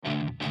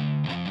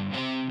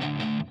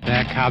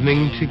They're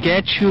coming to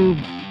get you.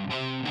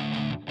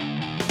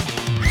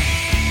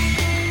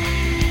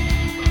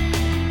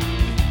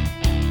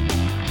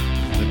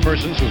 The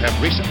persons who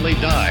have recently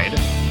died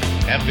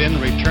have been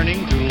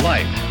returning to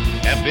life.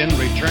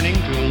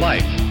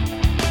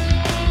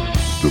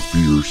 The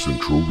Fear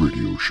Central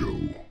Radio Show.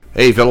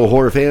 Hey, fellow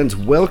horror fans,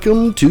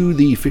 welcome to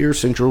the Fear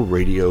Central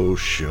Radio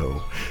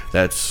Show.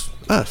 That's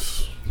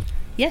us.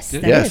 Yes,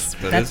 that Yes. is.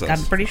 That That's, is us.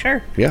 I'm pretty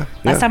sure. Yeah.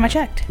 Last time I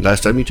checked.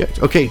 Last time you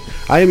checked. Okay,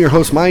 I am your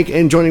host, Mike,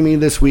 and joining me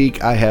this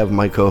week, I have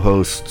my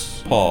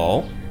co-hosts,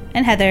 Paul.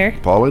 And Heather.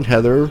 Paul and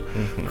Heather.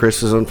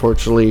 Chris is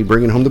unfortunately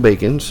bringing home the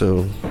bacon,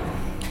 so...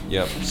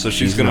 Yep. So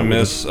she's going to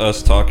miss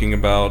us talking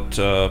about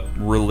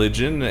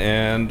religion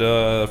and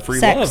free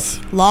Sex.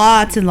 love.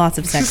 Lots and lots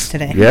of sex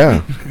today.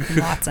 Yeah,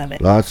 Lots of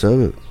it. lots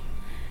of it.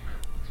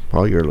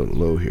 Paul, you're a little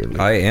low here.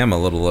 I am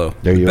a little low.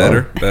 There you better,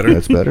 are. Better?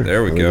 That's better.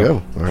 There we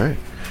go. All right.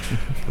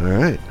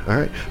 All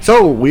right.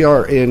 So we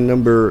are in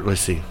number,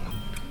 let's see,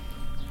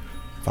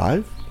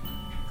 5?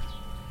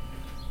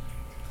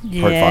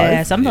 Yeah,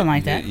 5? something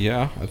like that.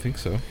 Yeah, I think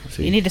so.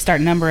 See. You need to start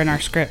numbering our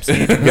scripts.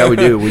 Yeah, we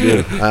do.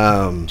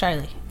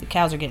 Charlie, the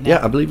cows are getting Yeah,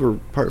 out. I believe we're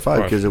part 5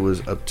 Right. because it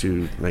was up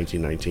to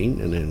 1919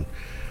 and then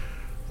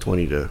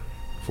 20 to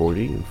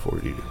 40 and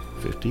 40 to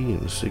 50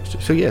 and 60.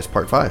 So yes,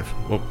 part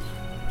 5. Well,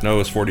 no, it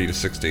was 40 to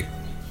 60.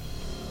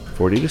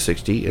 40 to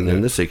 60 and then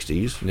the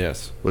 60s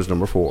Yes. was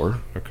number 4.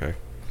 Okay.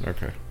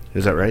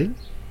 Is that right?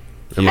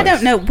 I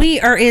don't know. We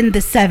are in the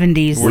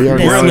 70s. We're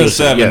this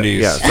in the week. 70s.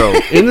 Yeah, so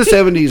in the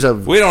 70s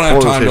of We don't have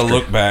horror's time to history.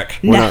 look back.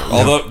 No. not-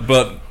 Although,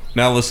 but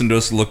now listen to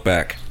us look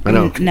back. I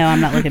know. No,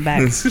 I'm not looking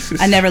back.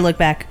 I never look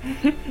back.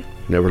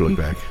 Never look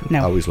back.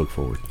 No. Always look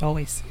forward.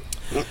 Always.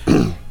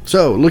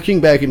 So,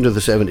 looking back into the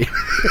 70s.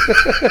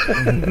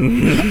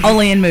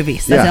 Only in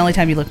movies. That's Yeah. the only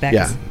time you look back.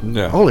 Yeah.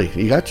 Yeah. Only.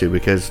 You got to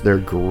because they're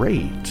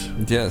great.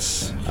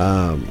 Yes.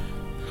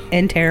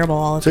 And terrible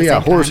all at So, the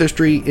yeah, same horror's time.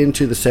 history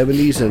into the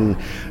 70s. And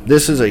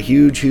this is a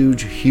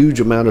huge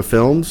amount of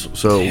films.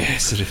 So,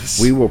 Yes, it is.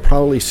 we will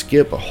probably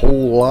skip a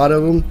whole lot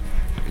of them.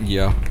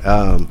 Yeah.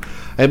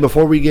 And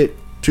before we get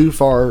too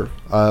far,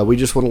 we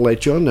just want to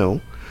let you all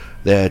know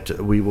that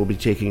we will be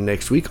taking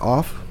next week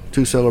off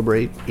to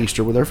celebrate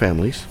Easter with our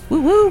families.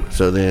 Woo woo.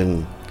 So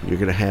then you're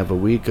going to have a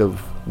week of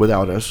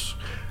without us,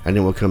 and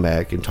then we'll come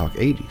back and talk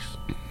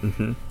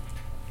 80s.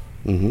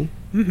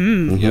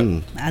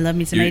 Yep. I love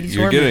me some 80s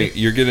horror movies.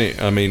 You're getting.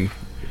 I mean,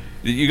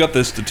 you got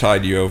this to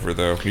tide you over,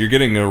 though. You're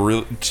getting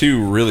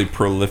two really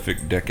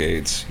prolific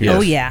decades. Yes.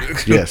 Oh, yeah.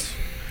 Yes.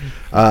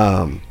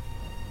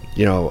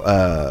 You know,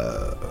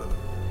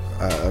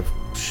 I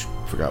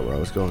forgot where I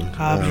was going.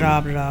 Blah,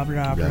 blah, blah, blah,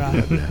 Blah, blah,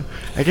 blah. blah.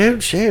 I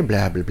don't say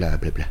blah, blah, blah,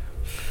 blah, blah.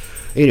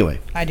 Anyway.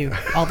 I do.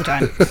 All the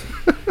time.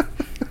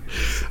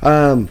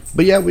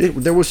 But yeah,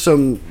 there was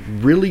some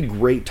really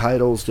great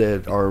titles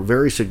that are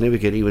very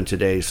significant even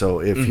today. So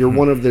if you're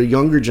one of the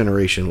younger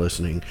generation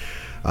listening,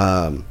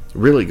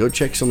 really go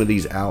check some of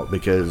these out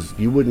because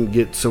you wouldn't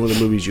get some of the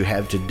movies you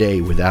have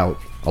today without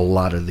a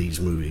lot of these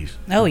movies.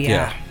 Oh,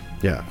 yeah.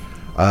 Yeah.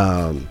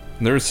 Yeah.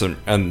 There's some,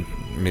 and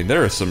I mean,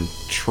 there are some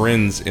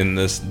trends in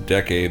this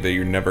decade that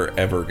you're never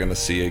ever going to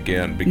see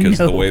again because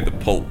No. the way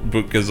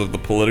because of the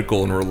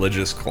political and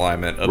religious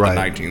climate of Right.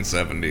 the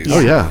 1970s. Oh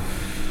yeah,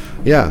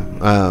 yeah.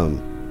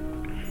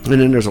 And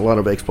then there's a lot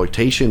of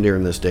exploitation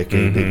during this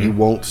decade that you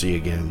won't see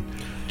again,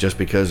 just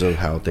because of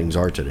how things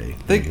are today.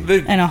 They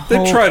And a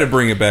whole- try to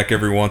bring it back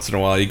every once in a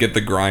while. You get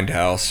the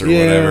Grindhouse or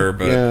Yeah, whatever,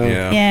 but yeah.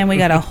 yeah. Yeah, and we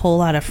got a whole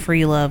lot of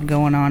free love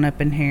going on up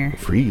in here.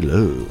 Free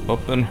love.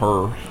 Up in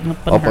her.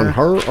 Up on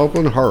her, up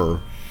on her.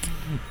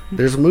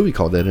 There's a movie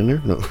called that in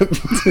there. No.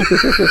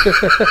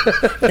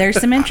 There's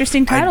some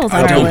interesting titles on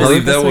I our don't list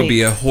believe this that would week.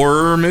 be a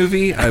horror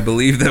movie. I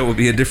believe that would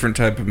be a different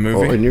type of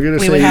movie. Oh, and you're gonna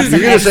We say would have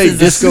some X's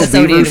Disco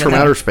associated Beavers with from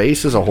that. Outer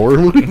Space is a horror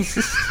movie?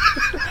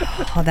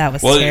 Oh, that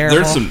was well, terrible.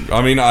 there's some.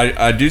 I mean,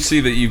 I do see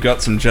that you've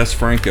got some Jess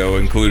Franco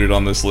included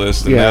on this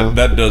list, and Yeah.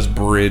 that does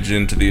bridge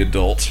into the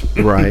adult.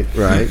 Right.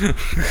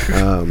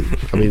 I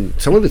mean,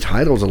 some of the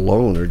titles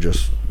alone are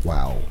just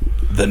wow.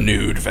 The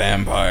nude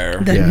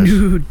vampire. The Yes.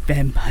 nude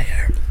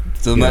vampire.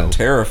 Doesn't Yeah. that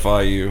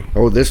terrify you?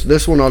 Oh,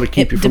 this one ought to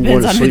keep It you from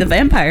going depends to on who sleep. the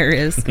vampire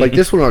is. Like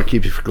this one ought to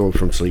keep you from going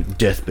from sleep.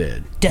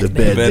 Deathbed. The Deathbed.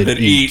 bed, Bed that that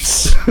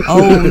eats. eats.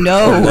 Oh,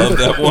 no. Love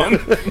that one.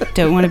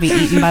 Don't want to be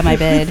eaten by my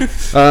bed.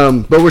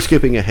 But we're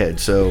skipping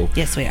ahead, so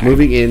Yes, we are.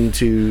 moving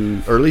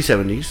into early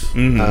 70s.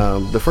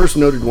 The first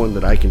noted one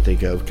that I can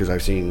think of, because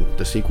I've seen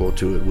the sequel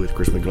to it with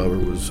Chris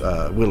McGlover, was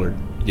Willard.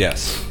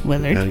 Yes.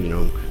 Willard. And, you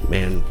know,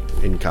 man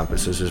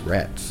encompasses his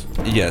rats.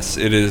 Yes,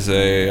 it is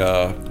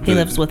a. He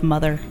lives with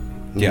mother.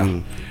 Yeah.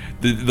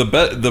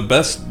 The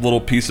best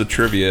little piece of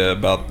trivia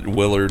about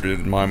Willard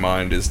in my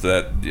mind is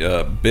that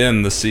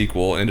Ben, the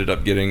sequel, ended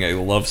up getting a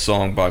love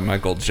song by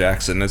Michael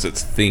Jackson as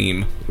its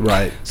theme.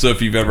 Right. So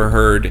if you've ever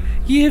heard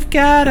 "You've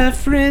Got a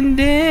Friend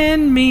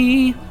in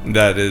Me,"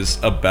 that is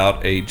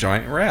about a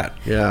giant rat.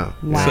 Yeah.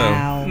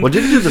 Wow. Well,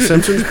 didn't The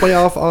Simpsons play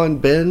off on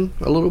Ben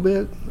a little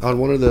bit? On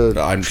one of the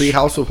I'm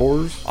Treehouse of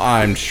Horrors?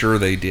 I'm sure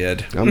they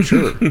did. I'm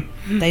sure.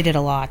 They did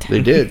a lot.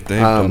 They did. They've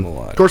done a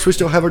lot. Of course, we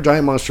still have our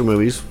giant monster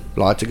movies.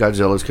 Lots of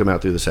Godzillas come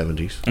out through the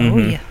 70s. Oh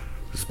yeah.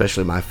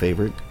 Especially my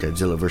favorite,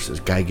 Godzilla versus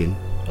Gigan.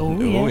 Oh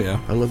yeah. Oh yeah.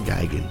 I love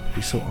Gigan.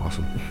 He's so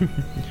awesome.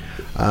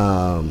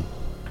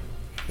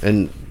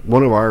 And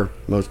one of our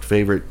most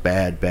favorite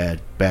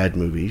bad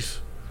movies.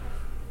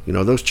 You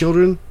know, those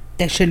children,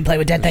 They shouldn't play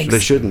with dead they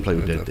things shouldn't play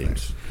with dead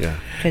things. Yeah.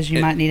 because you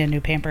might need a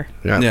new pamper.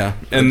 Yeah,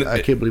 and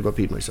I can't believe I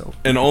peed myself.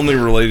 and only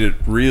related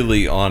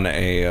really on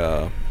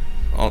a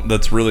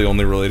that's really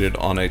only related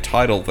on a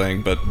title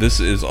thing, but this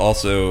is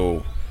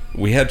also,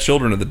 we had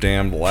Children of the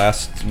Damned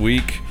last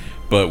week,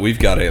 but we've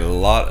got a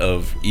lot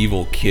of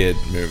evil kid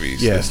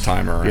movies Yes. this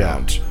time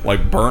around.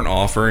 Like Burnt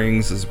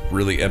Offerings is a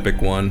really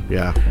epic one.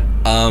 Yeah.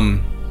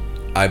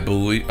 I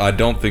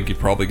don't think you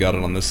probably got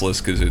it on this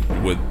list because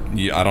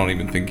I don't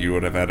even think you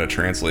would have had a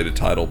translated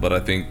title, but I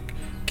think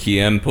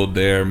Quien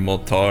Poder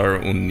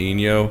Matar un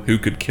Niño, Who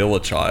Could Kill a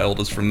Child,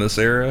 is from this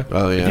era.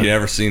 Oh, yeah. If you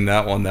ever seen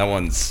that one, that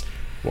one's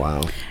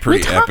Wow. pretty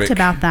we talked epic.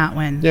 about that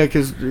one. Yeah,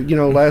 because, you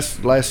know,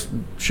 last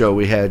show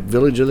we had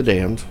Village of the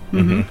Damned,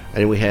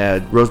 and we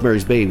had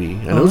Rosemary's Baby,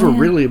 and those were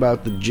really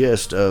about the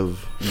gist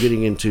of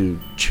getting into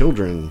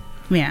children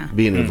Yeah.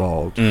 being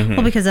involved.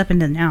 Well, because up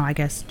until now, I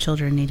guess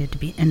children needed to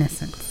be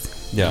innocent.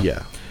 Yeah.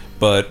 Yeah.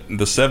 But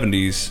the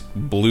 70s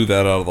blew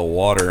that out of the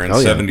water in Oh,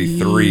 yeah.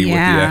 73 with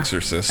Yeah. The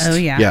Exorcist. Oh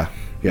yeah.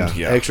 Yeah.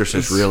 Yeah.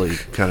 Exorcist really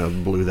kind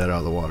of blew that out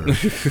of the water.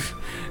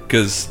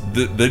 Because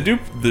the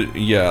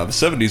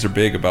 70s are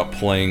big about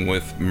playing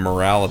with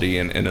morality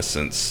and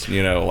innocence,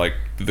 you know, like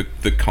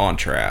the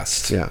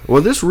contrast. Yeah.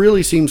 Well, this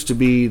really seems to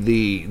be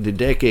the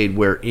decade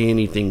where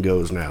anything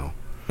goes now.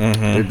 There's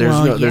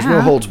Well, there's yeah.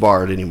 no holds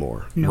barred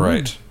anymore. No.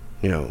 Right.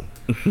 You know.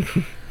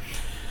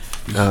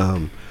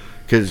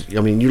 Because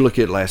I mean, you look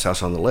at Last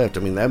House on the Left.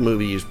 I mean, that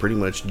movie is pretty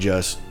much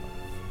just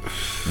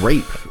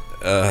rape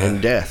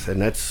and death,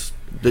 and that's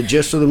the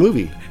gist of the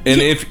movie.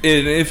 And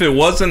if it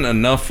wasn't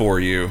enough for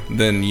you,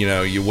 then, you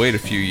know, you wait a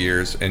few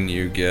years and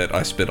you get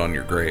I Spit on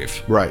Your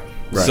Grave. Right.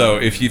 Right. So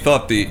if you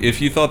thought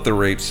the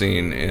rape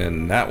scene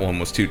in that one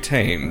was too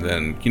tame,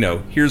 then, you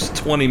know, here's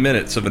 20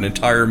 minutes of an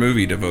entire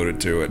movie devoted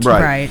to it.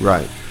 Right.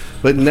 Right.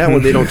 But in that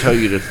one, they don't tell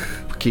you to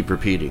keep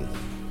repeating.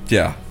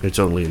 Yeah. It's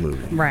only a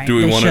movie. Right. Do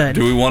we want to?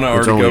 Do we want to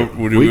It's already only-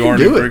 go? Do we we can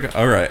already do it. break?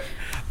 All right.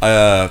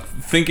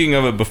 Thinking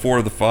of it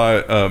before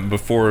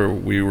before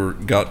we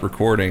got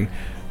recording,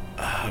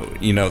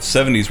 you know,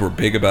 70s were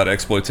big about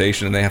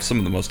exploitation, and they have some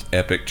of the most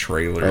epic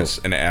trailers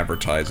and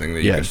advertising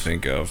that you can Yes.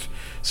 think of.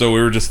 So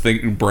we were just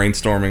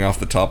brainstorming off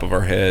the top of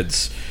our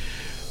heads.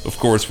 Of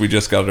course, we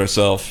just got it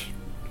ourselves.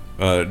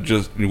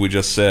 We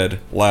just said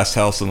Last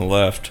House on the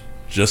Left.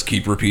 Just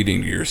keep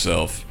repeating to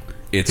yourself.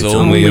 It's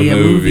only a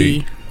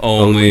movie.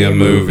 Only a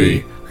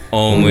movie.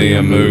 Only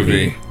a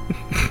movie.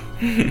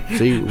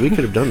 See, we could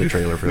have done the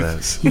trailer for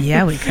that.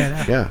 Yeah, we could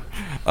have. Yeah.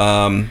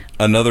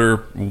 Another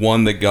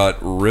one that got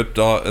ripped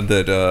off,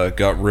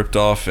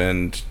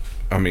 and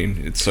I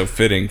mean, it's so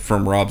fitting,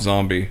 from Rob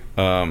Zombie.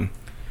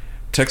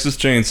 Texas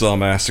Chainsaw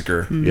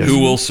Massacre. Yes. Who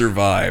will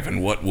survive,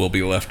 and what will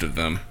be left of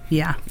them?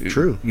 Yeah.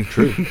 True.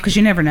 Because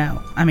you never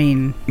know. I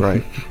mean,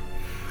 Right.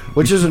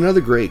 Which is another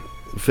great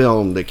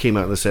film that came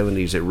out in the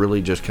 70s that really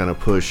just kind of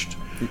pushed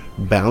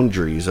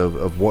boundaries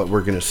of what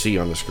we're going to see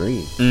on the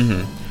screen.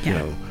 You yeah.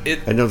 know, It-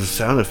 I know the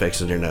sound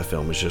effects in that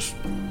film is just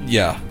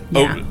Yeah.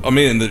 Yeah. Oh, I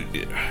mean,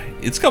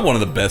 it's got one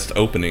of the best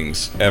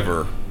openings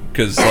ever,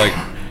 because like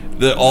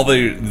the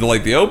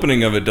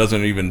opening of it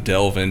doesn't even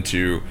delve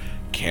into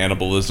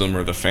cannibalism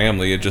or the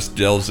family. It just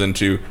delves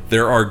into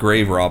there are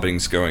grave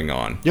robbings going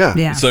on. yeah.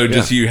 Yeah. So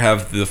just you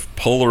have the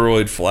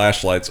Polaroid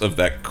flashlights of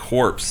that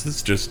corpse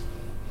that's just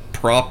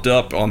propped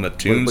up on the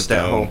With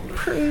that tombstone.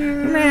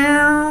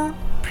 whole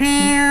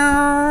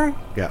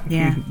yeah.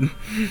 Yeah.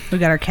 We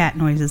got our cat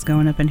noises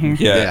going up in here.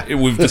 Yeah, Yeah.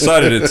 we've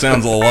decided it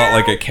sounds a lot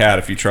like a cat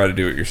if you try to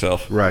do it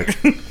yourself. Right.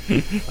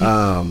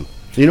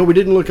 You know, we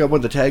didn't look up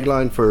what the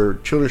tagline for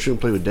Children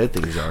Shouldn't Play with Dead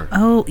Things are.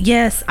 Oh,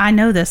 yes. I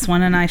know this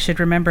one, and I should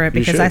remember it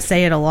because I should.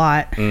 say it a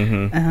lot.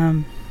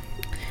 How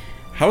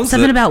is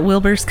Something that? about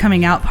Wilbur's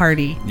coming out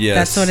party.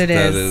 Yes, That's what it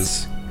is. That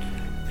is.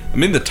 I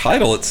mean, the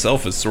title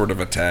itself is sort of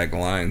a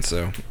tagline,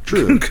 so.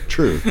 True.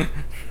 True.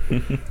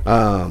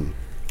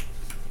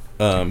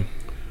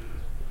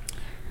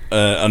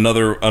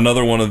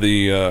 Another one of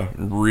the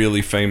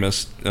really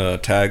famous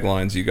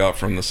taglines you got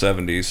from the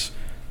 70s: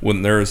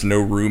 "When there is no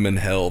room in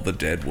hell, the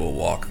dead will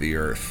walk the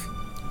earth."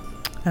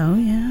 Oh,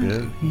 yeah.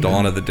 Yeah.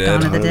 Dawn of the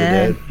Dead. Dawn of the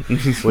Dead.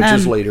 Which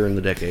is later in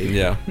the decade.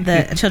 Yeah.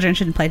 The children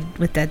shouldn't play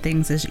with dead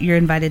things is you're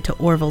invited to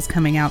Orville's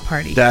coming out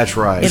party. That's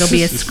right. It'll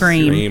be a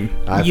scream.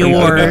 I forgot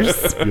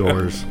Yours. about-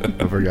 Yours.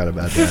 I forgot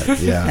about that.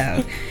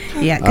 Yeah.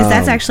 Oh. Yeah, because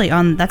that's actually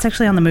on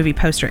the movie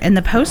poster. And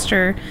the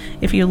poster,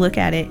 if you look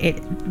at it,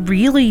 it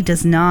really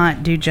does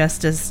not do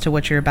justice to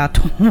what you're about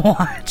to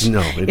watch.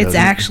 No, it it's doesn't.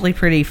 actually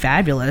pretty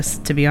fabulous,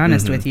 to be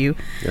honest with you.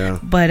 Yeah.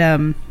 But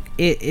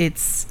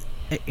it's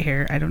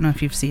here. I don't know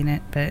if you've seen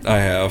it, but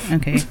I have.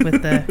 okay.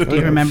 With the, do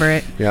you remember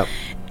it? Yep.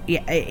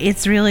 Yeah,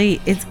 it's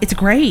really it's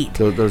great.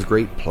 Those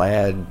great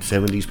plaid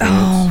 70s pants.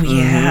 Oh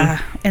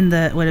yeah, and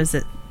the what is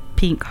it?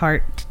 pink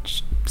heart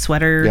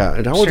sweater. Yeah,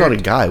 and I was shirt. on a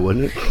guy,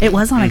 wasn't it? It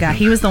was on a guy.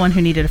 He was the one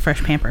who needed a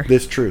fresh pamper.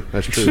 That's true. He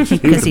was the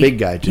 'Cause big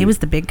guy, too. He was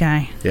the big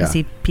guy. Yeah. Because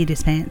he peed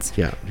his pants.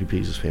 Yeah, he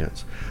pees his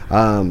pants.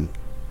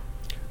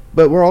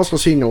 But we're also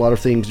seeing a lot of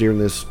things during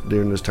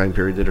this time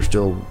period that are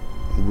still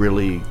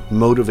really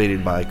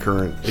motivated by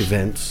current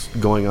events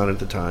going on at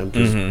the time.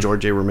 Because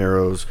George A.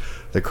 Romero's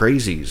The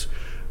Crazies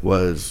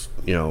was,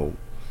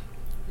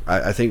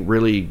 I think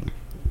really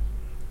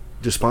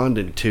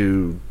despondent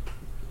to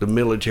the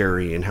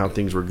military and how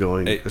things were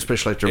going,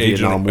 especially after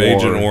Vietnam War.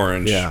 Agent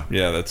Orange.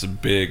 Yeah, that's a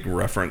big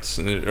reference,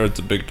 and it's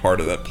a big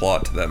part of that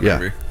plot to that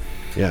movie.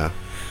 Yeah.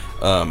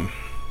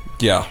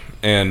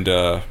 And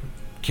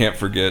can't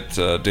forget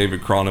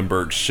David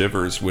Cronenberg's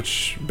Shivers,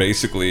 which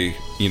basically,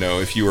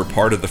 if you were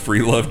part of the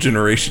free love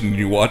generation and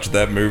you watched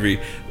that movie,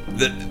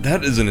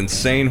 that is an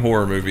insane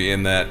horror movie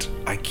in that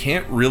I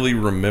can't really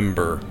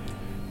remember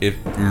if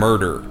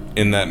murder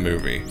in that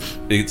movie.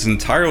 It's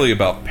entirely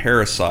about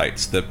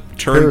parasites that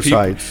turn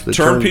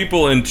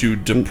people into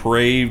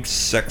depraved,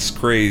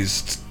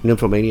 sex-crazed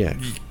nymphomaniac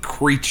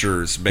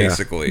creatures,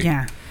 basically.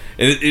 Yeah.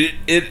 And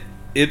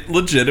it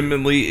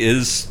legitimately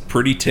is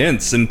pretty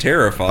tense and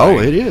terrifying.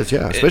 Oh, it is,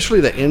 yeah. Especially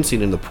the end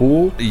scene in the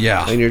pool.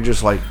 Yeah. And you're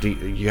just like,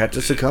 you have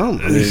to succumb.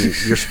 I mean,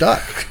 you're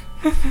stuck.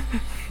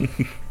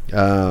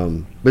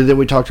 But then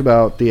we talked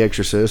about The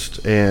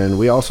Exorcist, and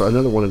we also,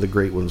 another one of the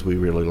great ones we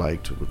really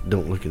liked,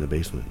 Don't Look in the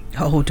Basement.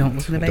 Oh, don't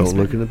look in the basement.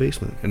 Don't look in the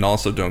basement. And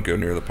also don't go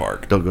near the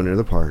park. Don't go near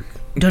the park.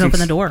 Don't open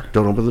the door.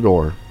 Don't open the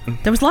door.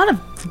 There was a lot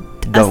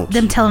of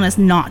them telling us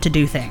not to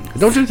do things.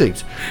 Don't do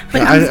things.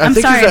 But I I'm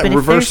think sorry, it's but that if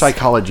reverse there's-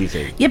 psychology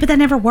thing. Yeah, but that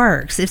never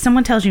works. If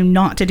someone tells you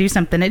not to do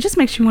something, it just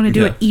makes you want to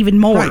do it even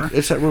more. Right.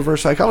 It's that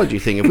reverse psychology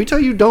thing. If we tell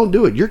you don't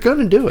do it, you're going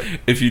to do it.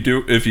 If you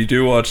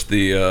do watch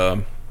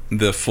the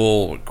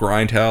full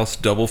Grindhouse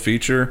double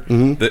feature,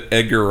 that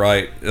Edgar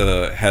Wright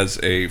has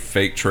a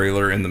fake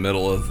trailer in the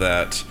middle of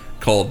that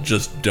called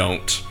Just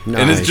Don't.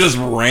 Nice. And it's just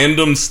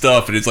random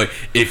stuff, and it's like,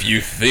 if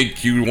you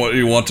think you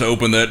want to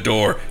open that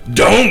door,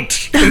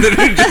 don't. And then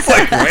it just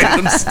like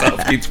random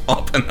stuff keeps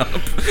popping up.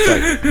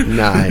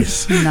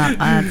 Nice.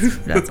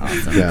 That's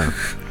awesome. Yeah.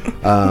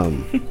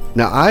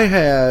 Now I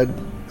had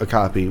a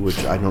copy,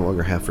 which I no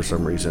longer have for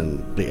some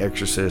reason, The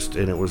Exorcist,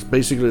 and it was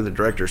basically the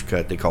director's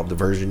cut. They called the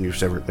version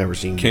you've never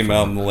seen. Came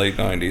before. out in the late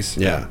 90s.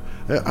 Yeah.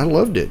 I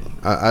loved it.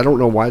 I don't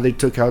know why they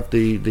took out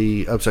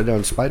the upside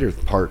down spider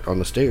part on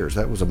the stairs.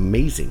 That was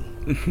amazing.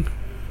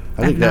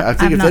 I think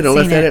if they'd have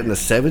left that in the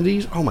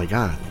 70s, oh my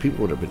god,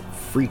 people would have been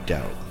freaked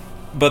out.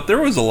 But there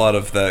was a lot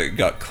of that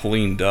got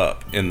cleaned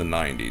up in the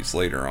 90s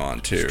later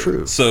on too. It's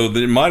true. So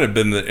it might have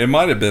been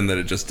that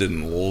it just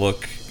didn't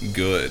look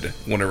good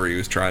whenever he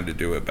was trying to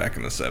do it back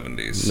in the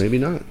 70s. Maybe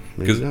not.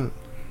 Maybe not.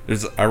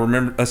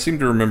 I seem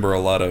to remember a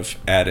lot of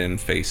add-in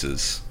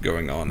faces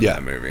going on in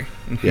that movie.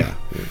 Yeah,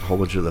 a whole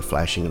bunch of the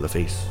flashing of the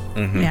face,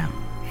 Yeah.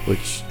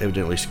 which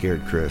evidently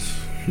scared Chris.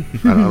 I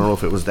don't know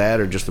if it was that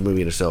or just the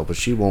movie in itself, but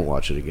she won't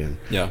watch it again.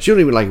 Yeah. She don't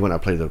even like it when I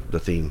play the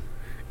theme.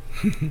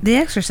 The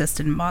Exorcist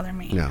didn't bother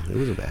me. No, it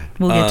wasn't bad.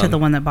 We'll get to the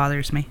one that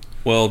bothers me.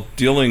 Well,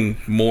 dealing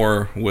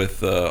more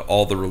with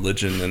all the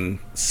religion and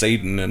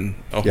Satan and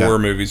horror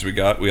movies we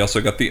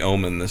also got The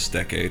Omen this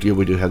decade. Yeah,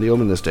 we do have The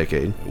Omen this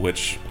decade.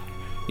 Which,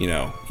 you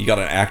got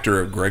an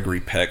actor of Gregory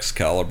Peck's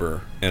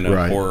caliber in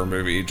a horror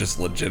movie. It just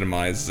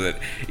legitimizes it.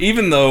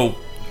 Even though,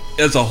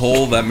 as a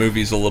whole, that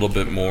movie's a little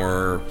bit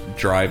more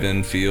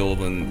drive-in feel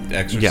than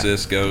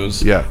Exorcist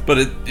goes. Yeah. But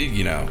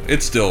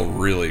it's still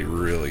really,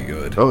 really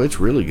good. Oh, it's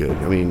really good.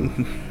 I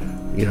mean,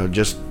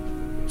 just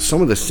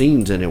some of the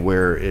scenes in it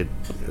where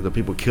the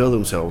people kill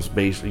themselves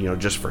based,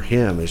 just for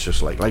him. It's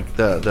just like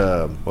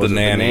the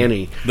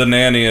nanny. The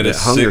nanny at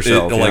his hung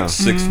herself,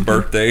 sixth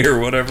birthday or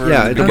whatever.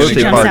 Yeah, at the she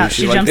birthday jumps party. out.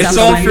 She jumps out It's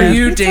the all for window.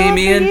 you, It's all for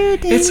Damien. you,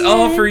 It's all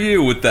Damien. for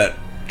you, with that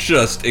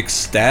just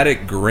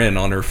ecstatic grin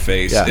on her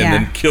face, Yeah. and Yeah.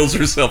 then kills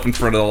herself in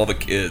front of all the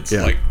kids.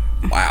 Yeah. Like,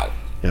 wow.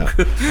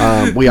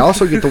 Yeah. We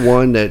also get the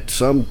one that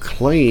some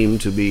claim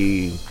to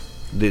be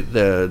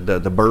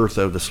the birth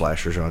of the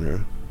slasher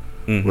genre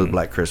with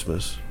Black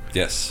Christmas.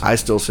 Yes. I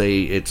still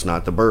say it's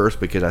not the birth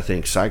because I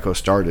think Psycho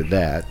started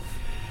that.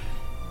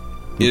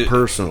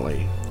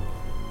 Personally.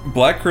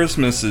 Black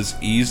Christmas is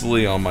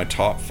easily on my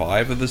top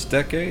 5 of this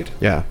decade.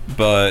 Yeah.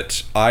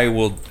 But I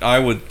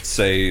would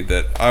say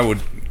that I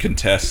would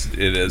contest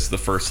it as the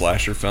first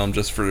slasher film,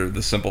 just for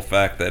the simple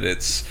fact that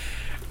it's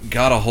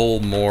got a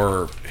whole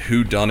more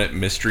whodunit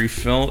mystery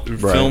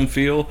film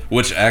feel,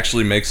 which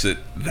actually makes it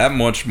that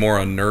much more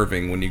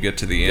unnerving when you get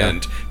to the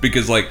end,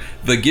 because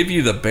they give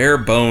you the bare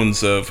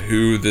bones of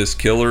who this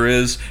killer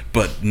is,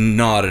 but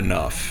not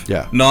enough.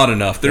 Not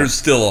enough. There's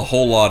still a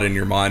whole lot in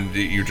your mind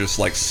that you're just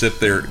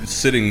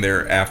sitting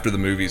there after the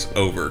movie's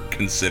over,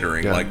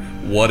 considering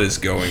what is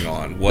going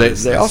on.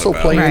 They also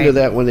about? play into Right.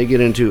 that when they get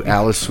into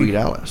Alice, Sweet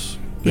Alice,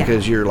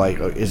 because you're like,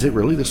 is it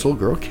really this little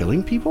girl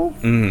killing people?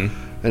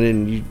 Mm-hmm. And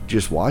then you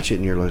just watch it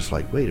and you're just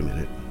like, wait a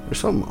minute, there's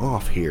something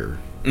off here.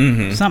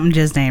 Something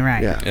just ain't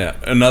right. Yeah,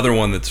 another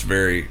one that's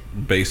very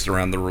based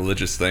around the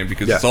religious thing,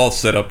 because it's all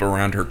set up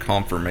around her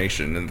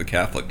confirmation in the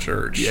Catholic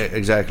Church. Yeah,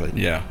 exactly.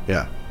 Yeah.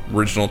 Yeah.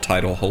 original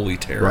title, Holy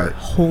Terror. Right.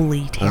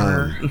 Holy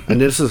terror. And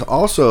this is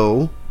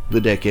also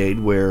the decade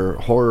where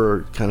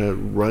horror kind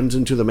of runs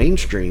into the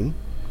mainstream.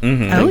 Oh,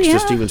 Thanks yeah. to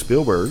Steven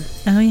Spielberg.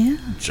 Oh, yeah.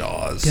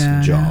 Jaws.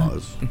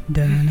 Jaws.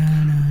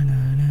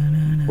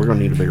 Da-na-na-na-na-na-na. We're going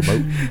to need a bigger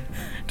boat.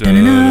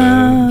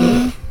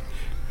 Da-na-na.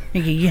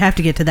 Okay, you have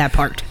to get to that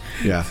part.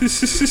 Yeah.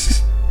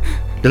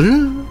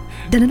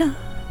 Da-na-na.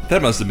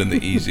 That must have been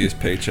the easiest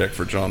paycheck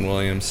for John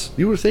Williams.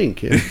 You would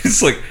think. Yeah.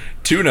 It's like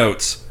 2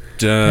 notes.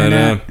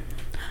 Da-na,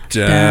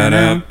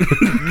 da-na,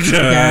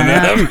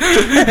 da-na.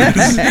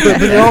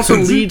 But it also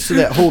leads to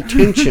that whole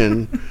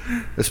tension,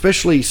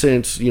 especially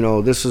since,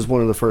 this is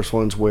one of the first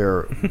ones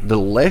where the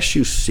less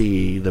you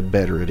see, the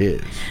better it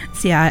is.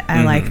 See,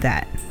 I like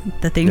that.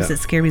 The things Yeah. that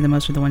scare me the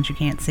most are the ones you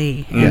can't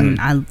see. And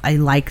I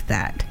like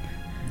that.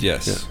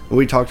 Yes.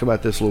 We talked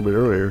about this a little bit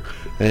earlier,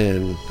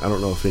 and I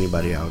don't know if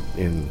anybody out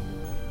in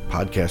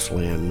podcast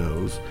land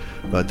knows,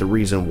 but the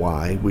reason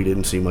why we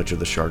didn't see much of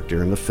the shark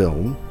during the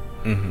film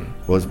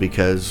was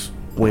because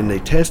when they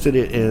tested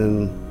it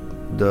in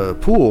the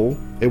pool,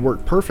 it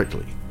worked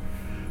perfectly.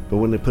 But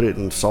when they put it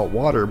in salt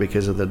water,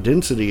 because of the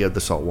density of the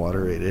salt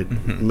water, it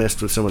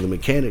messed with some of the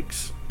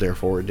mechanics.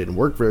 Therefore, it didn't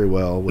work very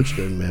well, which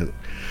then meant...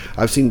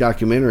 I've seen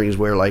documentaries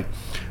where, like,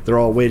 they're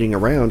all waiting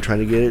around trying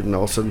to get it, and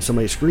all of a sudden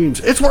somebody screams,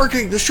 "It's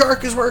working! The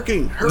shark is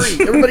working! Hurry!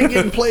 Everybody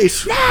get in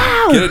place!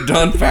 Get it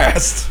done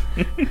fast.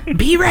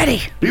 Be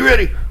ready. Be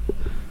ready!"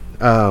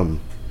 And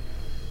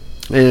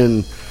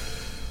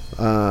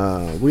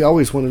we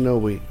always want to know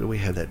we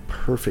have that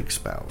perfect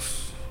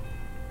spouse.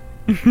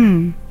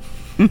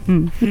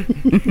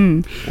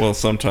 Well,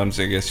 sometimes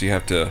I guess you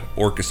have to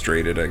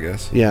orchestrate it, I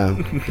guess. Yeah,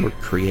 or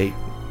create.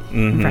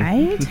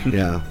 Right?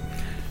 Yeah.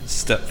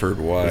 Stepford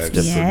Wives.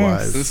 Stepford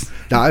Yes. Wives.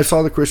 Now, I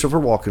saw the Christopher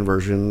Walken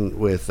version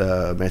with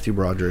Matthew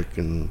Broderick,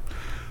 and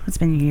It's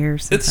been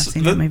years since I've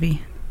seen that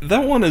movie.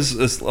 That one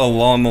is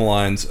along the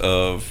lines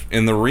of,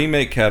 in the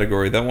remake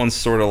category, that one's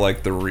sort of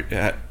like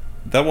that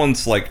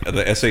one's like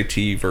the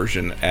SAT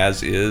version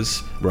as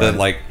is.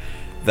 Right.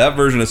 That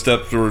version of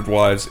Stepford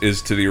Wives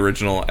is to the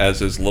original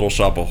as is Little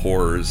Shop of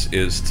Horrors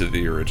is to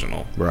the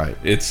original. Right.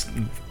 It's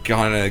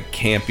kind of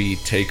campy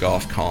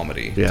takeoff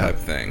comedy type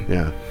thing.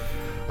 Yeah.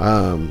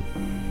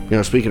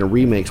 Speaking of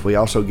remakes, we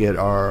also get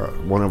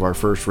one of our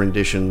first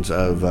renditions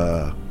of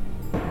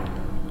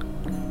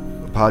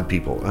Pod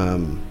People.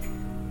 Come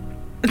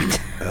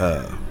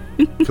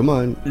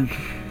on.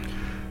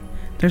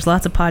 There's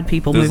lots of Pod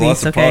People There's movies,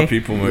 lots of okay? Pod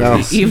People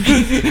movies.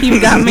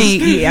 You've got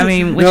me. I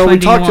mean, which No, one we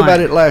do you talked want? about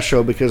it last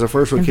show because the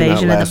first one came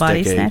out Invasion of the last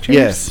Body decade. Snatchers?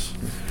 Yes.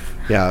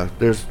 Yeah,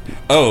 there's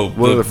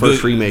one of the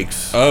first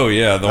remakes. Oh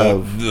yeah, of the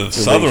Invasion.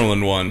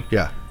 Sutherland one.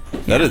 Yeah.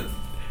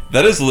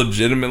 That is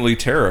legitimately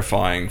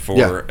terrifying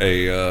for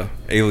a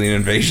alien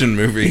invasion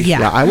movie.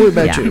 Yeah. Yeah, I went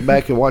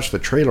back and watched the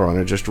trailer on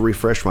it just to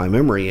refresh my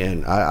memory,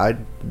 and I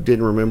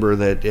didn't remember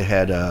that it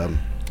had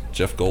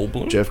Jeff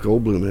Goldblum. Jeff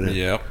Goldblum in it.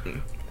 Yep.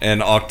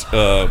 And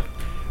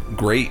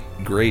great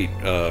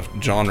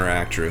genre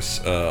actress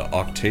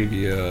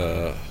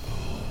Octavia.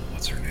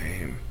 What's her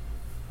name?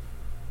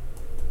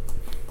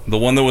 The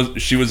one that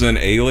she was in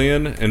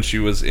Alien, and she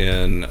was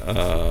in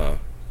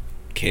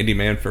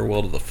Candyman: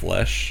 Farewell to the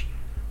Flesh,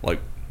 like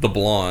the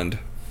blonde.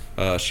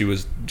 She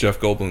was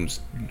Jeff Goldblum's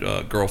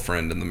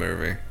girlfriend in the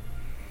movie.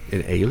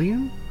 An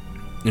Alien?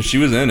 And she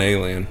was in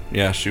Alien.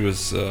 Yeah, she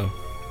was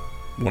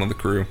one of the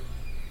crew.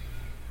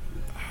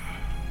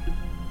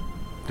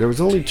 There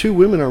was only 2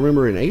 women I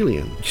remember in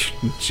Alien.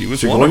 She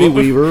was one of Sigourney them.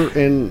 Weaver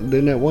and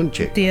then that one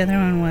chick. The other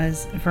one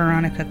was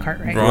Veronica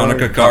Cartwright.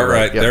 Veronica Cartwright,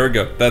 Cartwright. yep. There we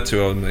go. That's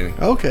who I was meaning.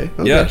 Okay.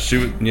 Yeah, she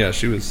was. Yeah,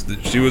 she was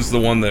the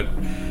one that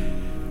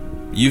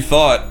you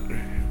thought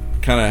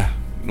kind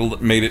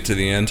of made it to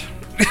the end.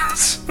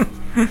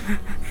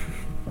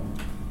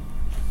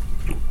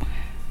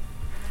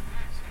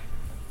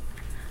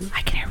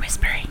 I can hear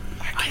whispering.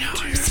 I know.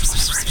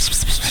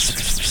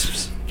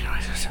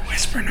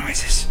 Whisper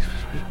noises.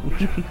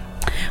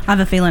 I have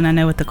a feeling I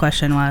know what the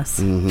question was.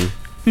 We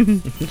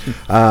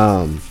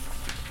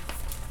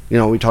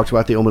talked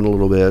about The Omen a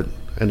little bit,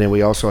 and then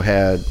we also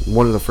had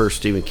one of the first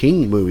Stephen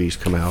King movies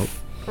come out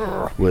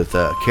with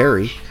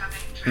Carrie.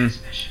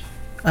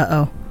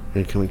 Uh-oh.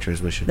 Incoming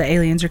transmission. The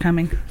aliens are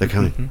coming. They're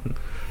coming.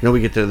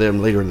 We get to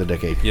them later in the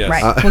decade. Yes.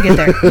 Right. We'll get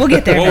there. We'll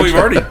get there. Well, we've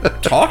already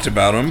talked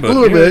about them, but A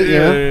little bit,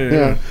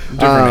 yeah.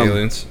 Different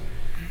aliens.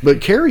 But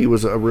Carrie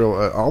was a real,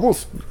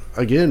 almost,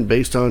 again,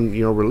 based on,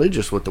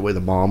 religious, with the way the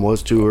mom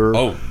was to her.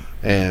 Oh.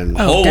 And,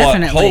 Oh. Whole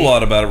definitely.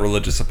 lot about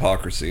religious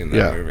hypocrisy in that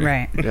Yeah. movie.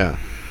 Right. yeah.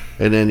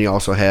 And then you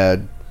also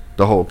had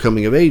the whole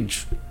coming of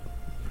age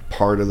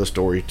part of the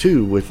story,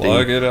 too, with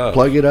Plug it up.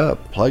 Plug it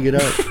up. Plug it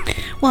up.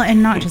 Well,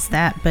 and not just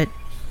that, but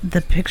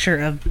the picture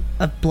of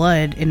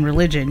blood in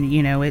religion,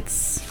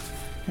 it's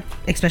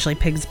especially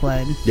pig's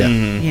blood.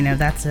 Yeah.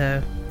 That's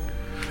a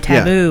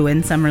taboo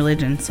in some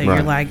religions. So Right.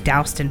 you're like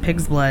doused in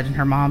pig's blood, and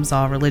her mom's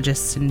all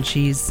religious, and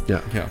she's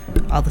Yeah. Yeah.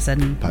 all of a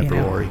sudden Piper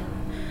Laurie.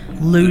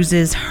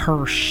 loses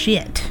her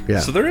shit. Yeah.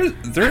 So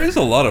there is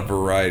a lot of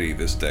variety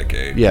this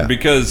decade. Yeah.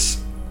 Because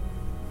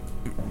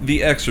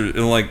The Exorcist,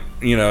 like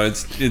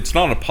it's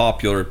not a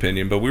popular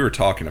opinion, but we were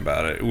talking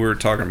about it. We were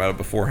talking about it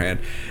beforehand.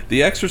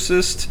 The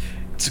Exorcist,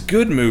 it's a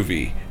good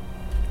movie.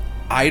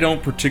 I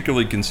don't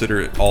particularly consider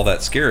it all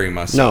that scary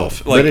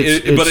myself. No, like,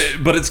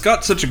 but it's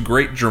got such a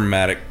great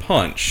dramatic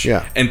punch.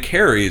 Yeah. And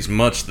Carrie is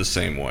much the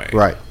same way.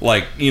 Right.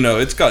 Like,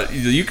 it's got,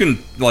 you can,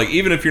 like,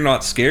 even if you're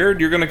not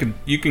scared, you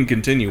can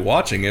continue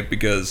watching it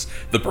because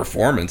the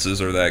performances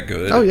are that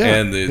good. Oh, yeah.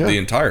 And the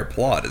entire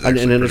plot is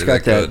actually and then it's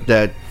got good.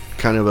 that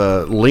kind of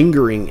a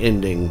lingering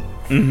ending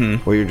Mm-hmm.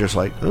 where you're just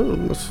like, oh, it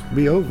must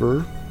be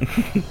over.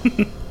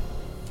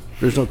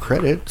 There's no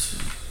credits.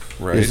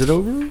 Right. Is it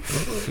over?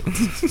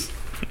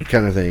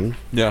 Kind of thing.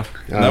 Yeah.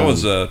 And that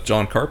was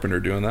John Carpenter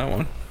doing that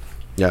one.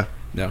 Yeah.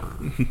 Yeah.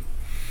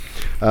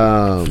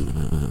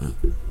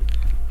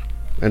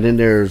 And then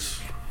there's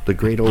the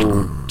great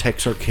old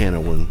Texarkana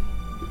one.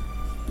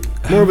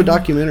 More of a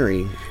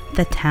documentary.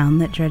 The Town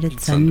That Dreaded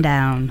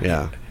Sundown.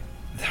 Yeah.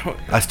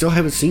 I still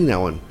haven't seen that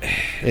one.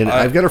 And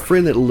I've got a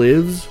friend that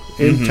lives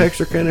in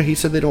Texarkana. He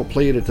said they don't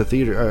play it at the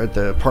theater or at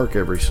the park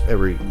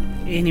every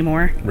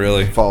Anymore?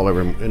 Really? fall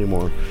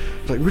anymore.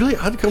 It's like, really?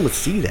 I'd come and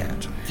see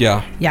that.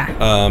 Yeah.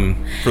 Yeah.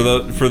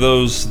 For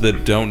those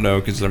that don't know,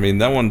 because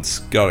that one's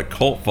got a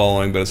cult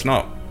following, but it's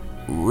not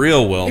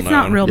real well It's known.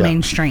 not real Yeah.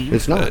 mainstream.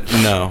 It's not.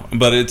 No,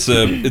 but it's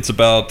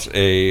about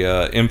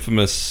a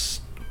infamous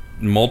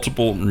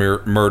multiple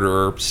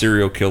murderer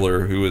serial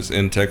killer who was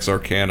in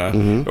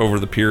Texarkana over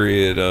the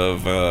period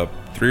of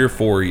 3 or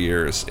 4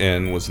 years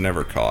and was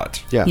never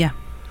caught. Yeah. Yeah.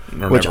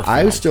 Or Which never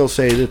I found. still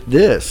say that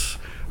this,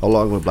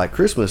 along with Black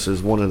Christmas,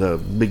 is one of the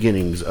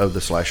beginnings of the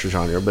slasher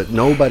genre, but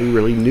nobody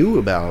really knew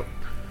about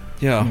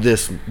Yeah.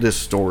 this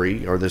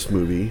story or this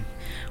movie.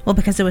 Well,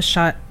 because it was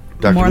shot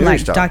more Documentary like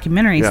style.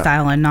 documentary Yeah.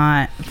 style and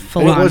not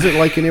full And it on. wasn't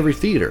like in every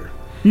theater.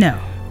 No.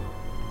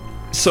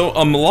 So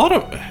a lot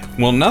of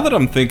now that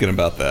I'm thinking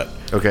about that,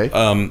 Okay.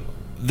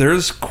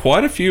 there's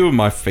quite a few of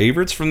my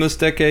favorites from this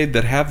decade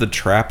that have the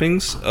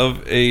trappings of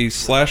a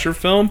slasher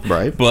film,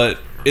 Right. But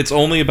it's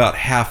only about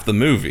half the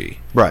movie,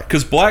 Right.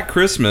 Because Black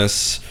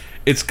Christmas,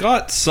 it's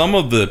got some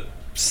of the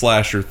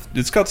slasher.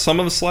 It's got some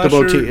of the the,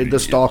 slasher, the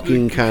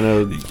stalking kind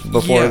of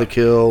before Yeah. the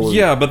kill.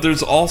 Yeah, but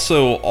there's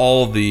also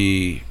all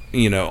the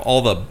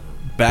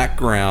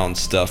background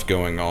stuff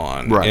going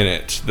on Right. in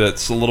it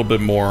that's a little bit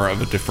more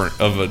of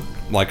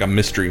a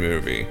mystery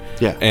movie.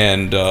 Yeah.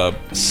 And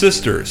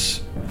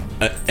Sisters,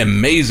 an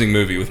amazing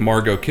movie with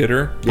Margot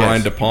Kidder,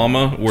 Brian De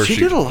Palma, where She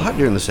did a lot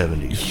during the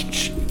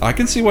 70s. I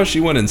can see why she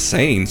went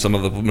insane. Some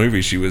of the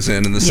movies she was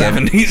in the Yeah.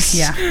 70s.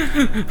 Yeah.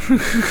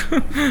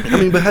 I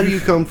mean, but how do you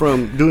come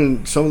from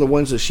doing some of the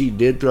ones that she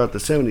did throughout the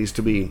 70s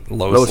to be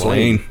Lois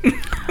Lane.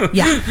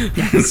 Yeah.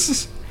 Yeah.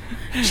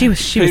 She was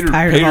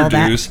tired of all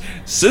that. Dues.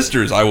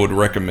 Sisters, I would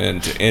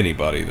recommend to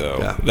anybody though.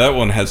 Yeah. That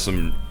one has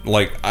some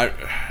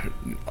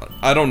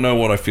I don't know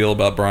what I feel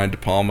about Brian De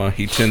Palma.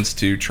 He tends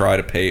to try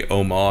to pay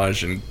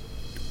homage and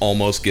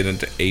almost get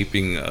into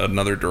aping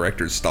another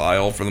director's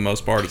style for the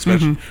most part,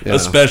 especially Yeah.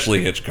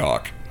 especially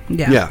Hitchcock.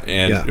 Yeah. Yeah.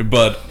 And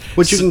but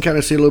Which you can kind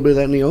of see a little bit of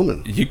that in The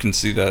Omen. you can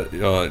see that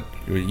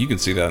you can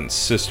see that in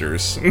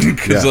Sisters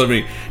because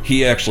Yeah.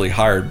 he actually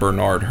hired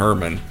Bernard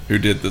Herrmann, who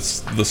did the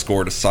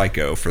score to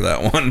Psycho for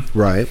that one.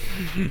 Right.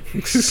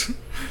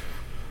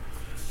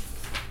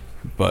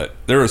 But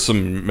there is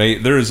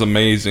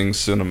amazing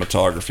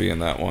cinematography in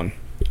that one,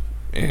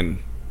 and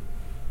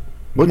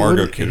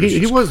Margot Kidder's He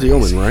just was The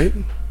Omen, right?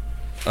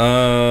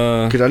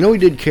 uh, Because I know he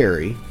did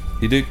Carrie.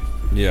 he did,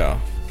 yeah.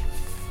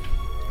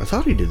 I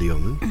thought he did The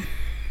Omen.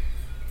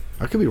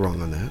 I could be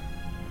wrong on that.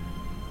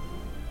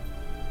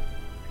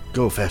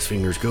 Go, Fast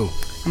Fingers, go.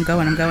 I'm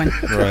going.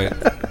 Right.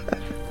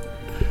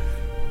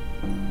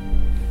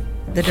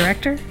 The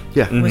director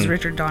Yeah. was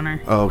Richard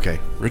Donner. Oh, okay.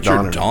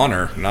 Richard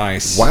Donner,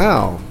 nice.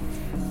 Wow.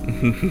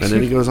 And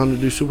then he goes on to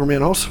do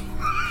Superman also.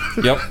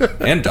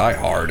 Yep, and Die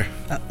Hard,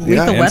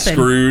 Lethal and Weapon.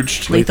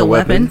 Scrooged. Lethal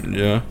Weapon.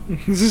 Yeah.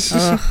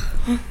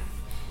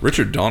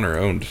 Richard Donner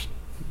owned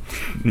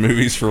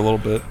movies for a little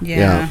bit.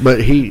 Yeah.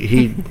 But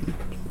he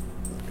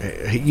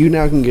you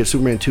now can get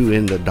Superman 2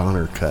 in the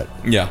Donner cut.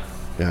 Yeah,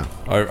 Yeah.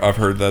 I've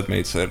heard that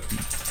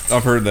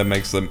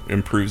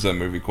improves that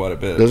movie quite a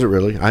bit. Does it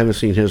really? I haven't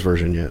seen his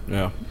version yet.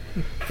 Yeah.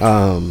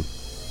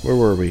 Where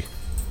were we?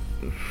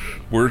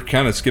 We're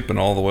kind of skipping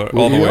all the way We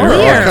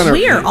around. are.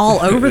 We are all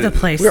over the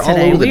place We're all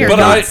today. over the We are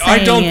place. But not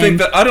I don't saying- think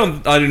that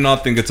I do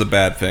not think it's a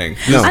bad thing.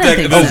 No. I don't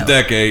think This so.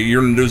 decade,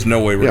 there's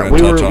no way we're Yeah, going we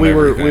to were touch on we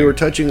were everything. we were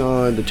touching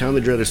on The Town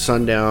That Dreaded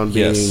Sundown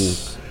being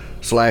Yes.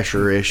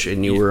 slasher-ish,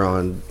 and you were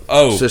on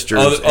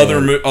Sisters.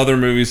 other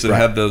movies that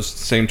Right. had those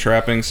same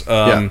trappings.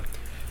 Yeah.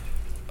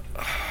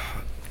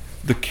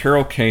 The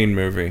Carol Kane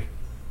movie,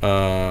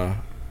 where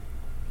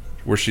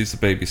she's the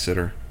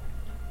babysitter.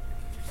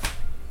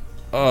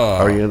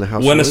 Are You in the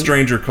House? When a Alone?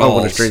 Stranger Calls. Oh,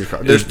 When a Stranger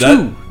Calls. There's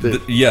That-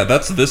 two. yeah,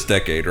 that's this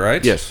decade,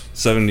 right? Yes.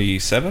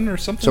 77 or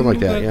something. Something like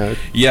that, yeah.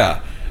 Yeah,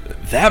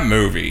 that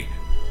movie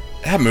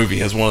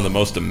has one of the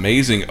most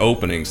amazing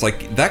openings.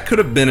 Like, that could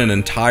have been an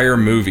entire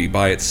movie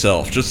by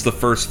itself, just the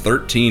first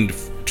 13 to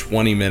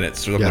 20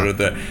 minutes or something Yeah. like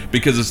that,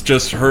 because it's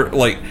just her,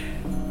 like,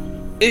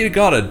 it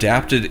got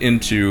adapted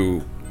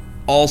into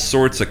all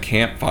sorts of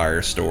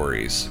campfire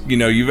stories. You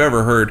know, you've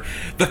ever heard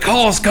the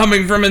call's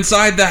coming from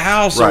inside the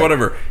house or Right.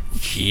 whatever.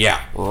 Yeah,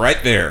 right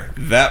there,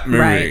 that movie,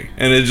 Right.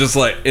 and it's just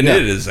like, and Yeah.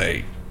 it is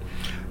a.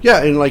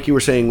 Yeah, and like you were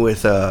saying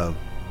with You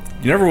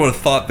never would have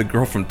thought the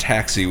girl from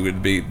Taxi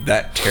would be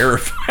that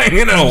terrifying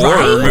in a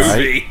horror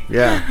movie.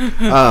 yeah.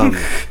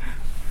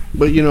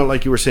 But you know,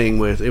 like you were saying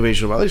with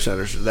Invasion of the Body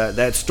Snatchers,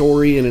 that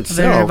story in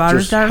itself Body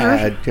just Snatchers?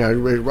 had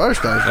Body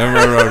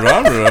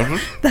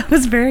Snatchers. That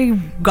was very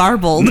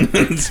garbled.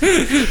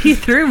 He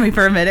threw me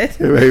for a minute.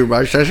 Body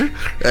Snatchers.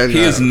 And, He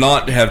does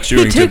not have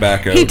chewing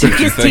tobacco. He took but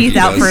you his think teeth he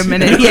out for a does.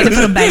 minute. He had to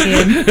put them back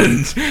in.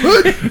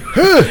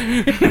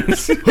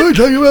 what are you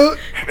talking about?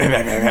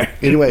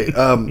 Anyway,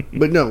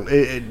 but no,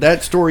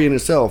 that story in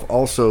itself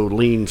also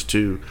leans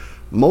to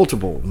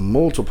multiple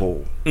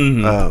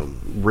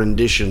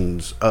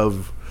renditions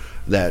of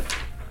that.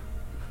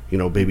 You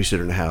know,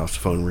 babysitter in the house,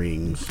 phone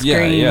rings, Yeah,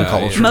 Scream. yeah.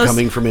 calls yeah. from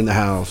coming from in the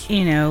house.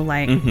 You know,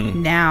 like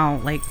now,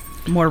 like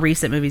more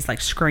recent movies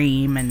like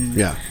Scream and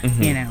Yeah,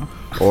 you know.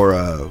 or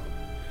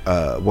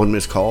One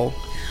Missed Call.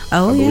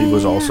 Oh I believe yeah,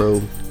 was yeah. also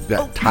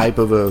that type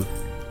of a.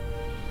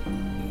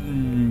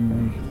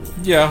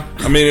 Yeah,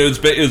 I mean, it was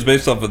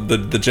based off of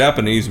the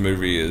Japanese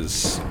movie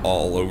is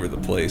all over the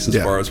place as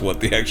Yeah. far as what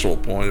the actual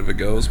point of it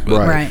goes.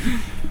 But Right.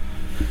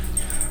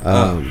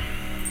 Right.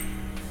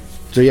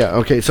 So yeah,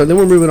 okay. So then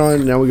we're moving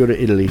on. Now we go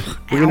to Italy.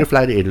 We're gonna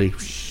fly to Italy.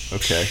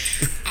 okay,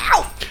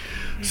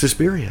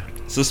 Suspiria,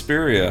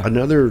 Suspiria.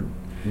 another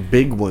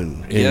big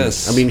one. And,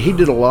 Yes. I mean, he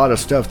did a lot of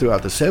stuff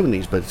throughout the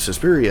 '70s, but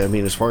Suspiria, I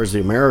mean, as far as the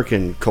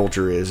American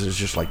culture is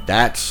just like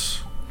that's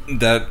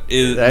That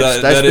is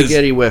that's that is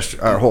spaghetti west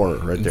horror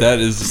right there. that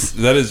is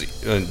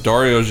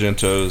Dario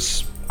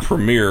Argento's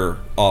premiere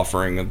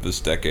offering of this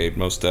decade,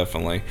 most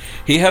definitely.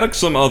 He had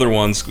some other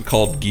ones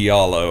called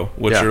Giallo,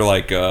 which Yeah. are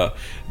like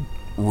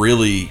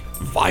really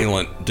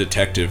violent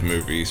detective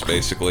movies,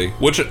 basically,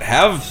 which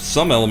have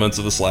some elements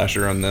of the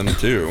slasher in them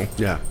too.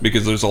 Yeah.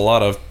 because there's a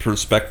lot of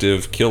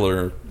perspective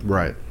killer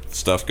Right.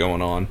 stuff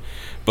going on.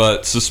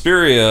 But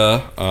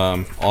Suspiria,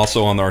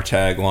 also on our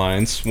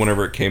taglines,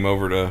 whenever it came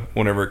over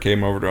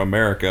to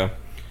America,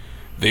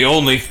 the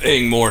only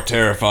thing more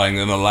terrifying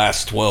than the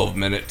last 12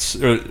 minutes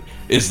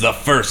is the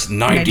first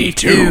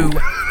 92.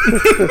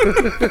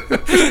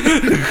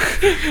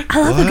 I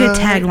love a good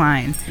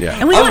tagline. Yeah.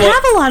 And we I don't love-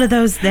 have a lot of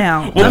those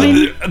now. Well, I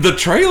mean, the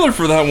trailer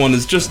for that one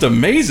is just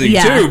amazing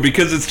Yeah. too,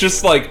 because it's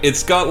just like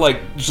it's got like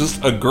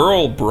just a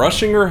girl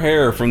brushing her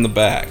hair from the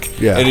back,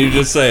 Yeah. and you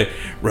just say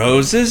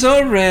roses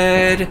are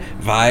red,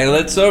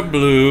 violets are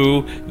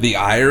blue, the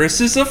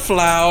iris is a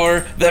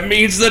flower that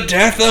means the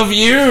death of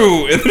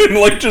you, and then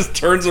like just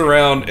turns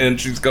around and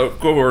she's got, of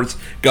course,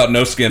 got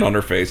no skin on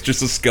her face,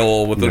 just a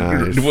skull with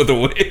Nice. a with a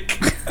wig.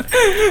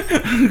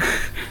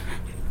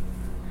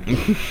 I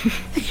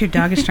think your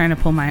dog is trying to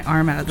pull my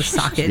arm out of the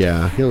socket.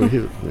 Yeah, he'll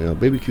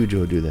Baby Cujo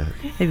will do that.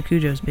 Baby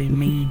Cujo's being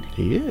mean.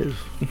 He is.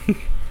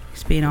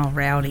 He's being all I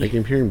rowdy.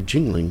 can hear him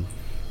jingling.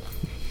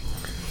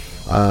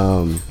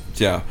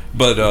 Yeah,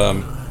 but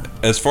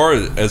as far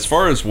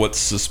as what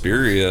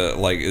Suspiria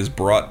like is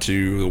brought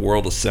to the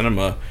world of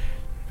cinema,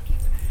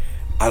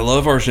 I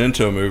love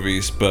Argento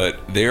movies,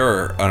 but they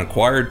are an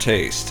acquired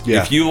taste.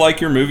 Yeah. If you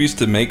like your movies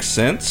to make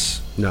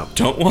sense, No.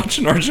 don't watch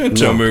an Argento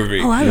No.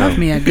 movie. Oh, I love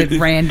me a good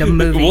random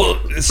movie. Well,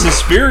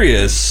 Suspiria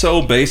is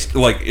so based,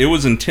 like it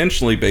was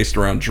intentionally based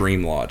around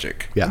dream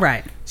logic. Yeah.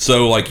 Right.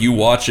 So like you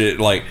watch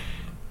it, like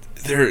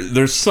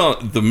there's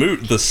some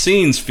the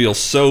scenes feel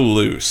so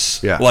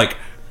loose. Yeah. Like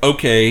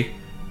okay,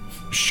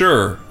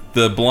 sure,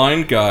 the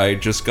blind guy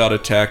just got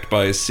attacked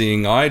by a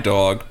seeing eye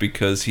dog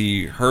because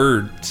he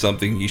heard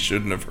something he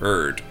shouldn't have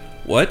heard.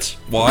 What?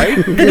 Why?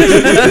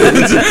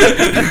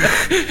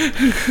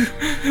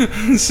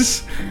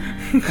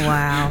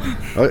 Wow.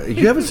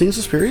 You haven't seen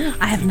Suspiria?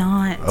 I have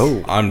not.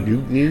 Oh, I'm- you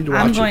need to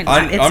watch I'm going. it.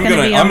 I'm It's gonna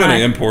be on I'm gonna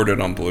my- import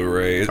it on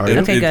Blu-ray. Are you?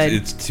 Okay, good.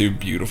 It's too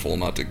beautiful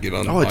not to get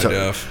on Oh, my it's a-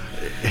 def.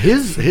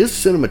 His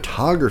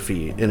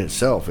cinematography in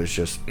itself is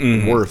just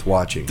worth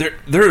watching.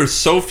 There are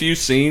so few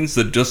scenes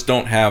that just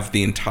don't have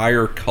the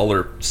entire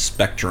color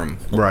spectrum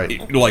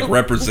Right. like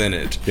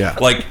represented. Yeah.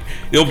 Like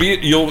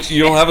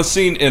you'll have a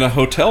scene in a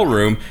hotel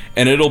room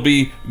and it'll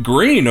be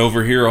green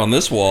over here on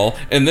this wall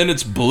and then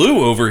it's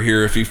blue over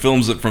here if he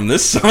films it from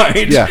this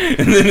side. Yeah.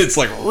 And then it's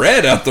like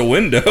red out the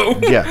window.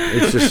 Yeah,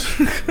 it's just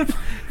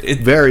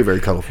very, very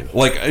colorful.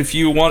 Like if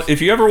you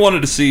ever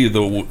wanted to see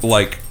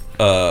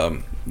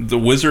the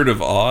Wizard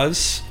of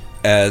Oz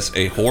as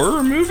a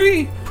horror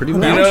movie, Pretty you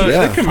much, know,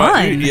 yeah. that could Fun.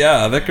 that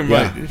could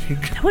Yeah.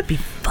 That would be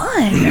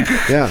fun.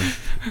 Yeah,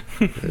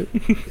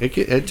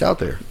 it's out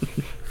there.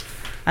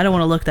 I don't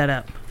want to look that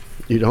up.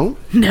 You don't?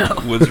 No,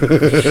 Wizard.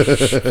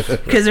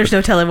 because there's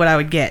no telling what I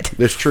would get.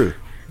 It's true.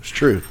 It's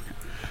true.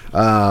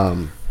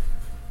 And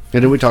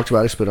then we talked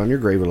about I Spit on Your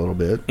Grave a little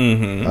bit.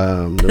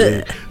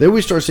 Mm-hmm. Then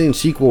we start seeing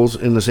sequels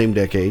in the same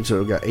decade.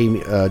 So we got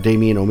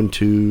Damien Omen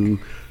 2,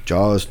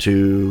 Jaws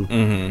 2.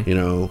 Mm-hmm. You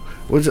know,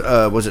 was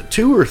it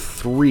 2 or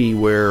 3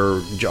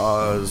 where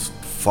Jaws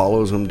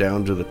follows him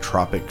down to the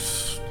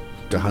tropics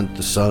to hunt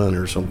the sun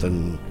or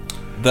something.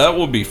 That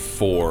will be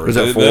 4. Is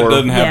that That 4?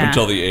 doesn't happen Yeah.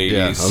 until the 80s.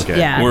 Yeah, okay.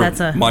 Yeah, Where that's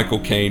a Michael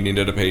Caine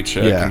needed a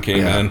paycheck Yeah, and came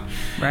yeah. in.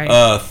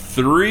 right.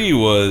 3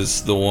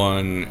 was the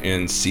one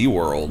in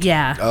SeaWorld.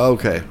 yeah.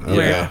 Okay.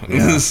 Yeah.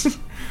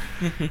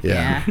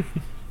 Yeah.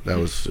 That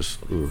was just.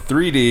 Ooh.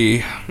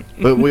 3D.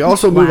 But we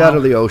also move Wow. out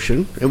of the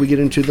ocean and we get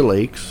into the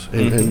lakes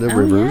and the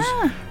rivers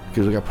yeah.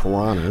 because we got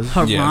piranhas.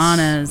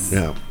 Piranhas.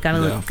 Yeah. Gotta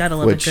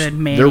love Which a good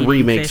man. their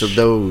remakes of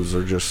those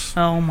are just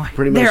Oh my!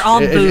 pretty much. They're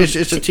all it's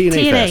boobs. a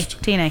TNA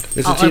fest. TNA.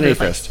 It's all a over the TNA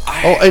place. fest.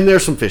 Oh, and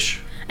there's some fish.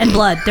 And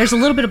blood. There's a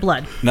little bit of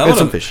blood. Now And that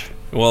some I'm- fish.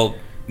 Well,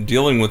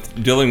 dealing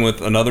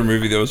with another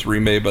movie that was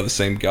remade by the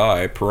same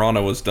guy,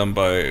 Piranha was done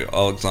by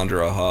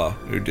Alexandre Aja,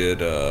 who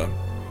did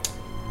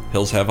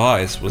Hills Have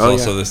Eyes, was Oh,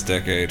 also yeah. this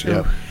decade.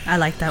 Yeah. I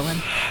like that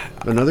one.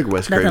 Another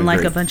Wes Craven. Nothing like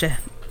great. a bunch of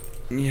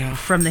Yeah.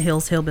 From the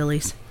Hills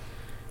hillbillies.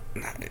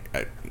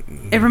 I-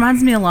 It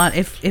reminds me a lot.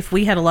 If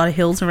we had a lot of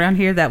hills around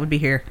here, that would be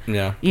here.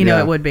 Yeah. You know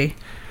Yeah. it would be.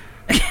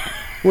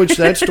 Which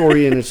that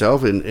story in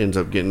itself ends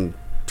up getting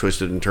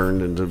twisted and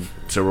turned into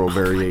several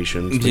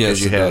variations because Yes,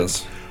 you it have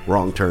does.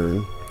 Wrong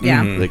Turn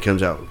Yeah. that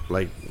comes out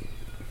like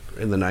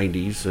in the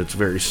 90s. It's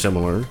very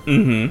similar.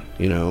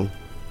 Mm-hmm. You know.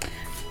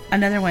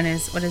 Another one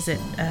is, what is it?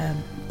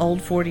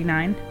 Old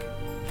 49.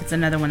 It's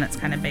another one that's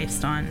kind of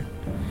based on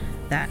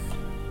that.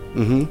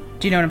 Mm-hmm.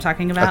 Do you know what I'm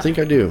talking about? I think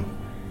I do.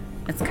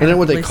 It's Isn't that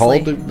what they loosely-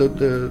 called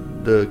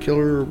the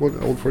killer? What,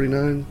 Old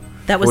 49?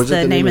 That Or was it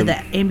the name of the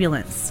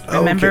ambulance. Oh,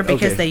 Remember? okay,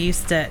 Because okay. they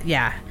used to,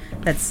 yeah.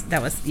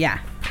 That was, yeah.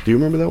 Do you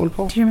remember that one,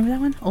 Paul? Do you remember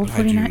that one? Old I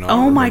do 49? not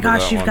Oh my remember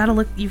gosh, that you've one. got to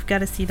look, you've got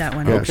to see that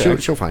one. Yeah, Okay.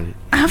 she'll find it.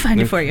 I'll find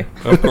it for you.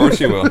 Of course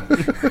you will. I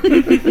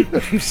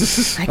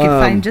can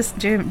find just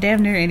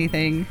damn near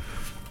anything.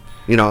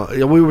 You know,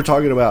 we were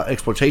talking about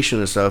exploitation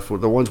and stuff.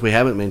 The ones we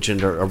haven't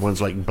mentioned are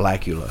ones like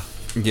Blackula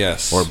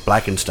Yes. or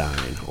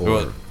Blackenstein or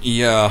Well,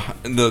 yeah,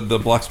 the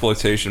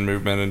blaxploitation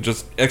movement and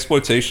just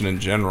exploitation in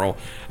general.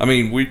 I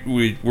mean,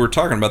 we're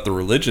talking about the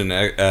religion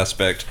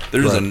aspect.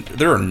 There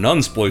are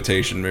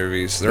nunsploitation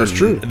movies. That's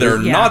true. There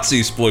are Yeah. Nazi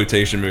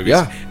exploitation movies.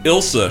 Yeah.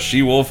 Ilsa,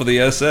 She-Wolf of the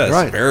SS,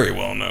 Right. very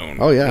well known.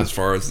 Oh, yeah. as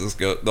far as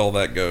all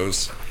that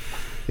goes.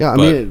 yeah. I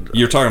But mean,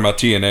 you're talking about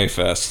TNA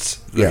fests.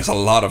 There's Yeah. a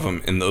lot of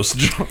them in those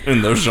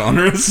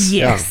genres.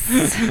 Yes.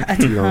 A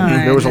you know,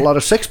 ton. there was a lot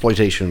of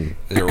sexploitation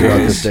There throughout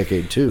was. this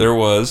decade too. There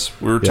was.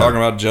 We were Yeah. talking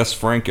about Jess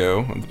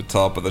Franco at the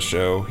top of the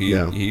show.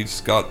 Yeah.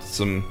 He's got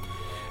some.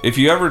 If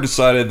you ever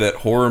decided that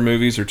horror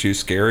movies are too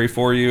scary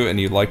for you and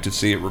you'd like to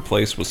see it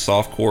replaced with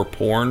softcore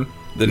porn,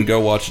 then go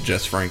watch a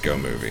Jess Franco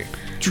movie.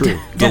 True.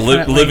 The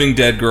Definitely. Living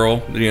Dead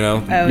Girl, you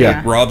know. Oh,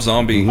 Yeah. Rob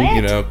Zombie,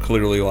 you know,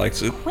 clearly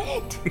likes it.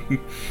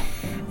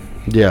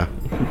 Yeah.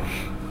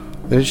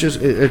 And it's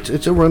just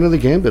it's a run of the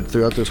gambit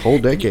throughout this whole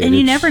decade. And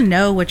you It's- never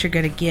know what you're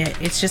going to get.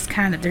 It's just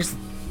kind of, there's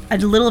a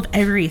little of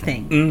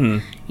everything.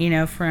 Mm-hmm. You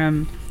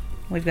know,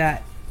 we've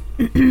got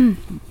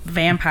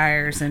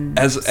vampires and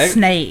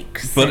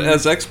snakes. But and-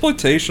 as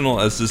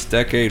exploitational as this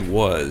decade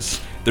was,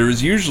 there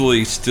was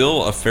usually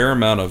still a fair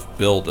amount of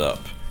build-up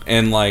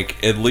and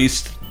like at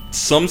least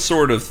some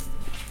sort.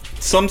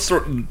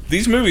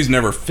 These movies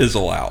never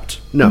fizzle out.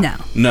 No.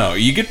 No,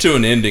 you get to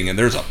an ending and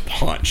there's a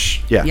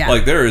punch. Yeah. Yeah.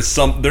 Like there is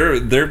some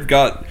they've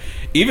got,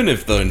 even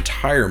if the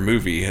entire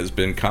movie has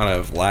been kind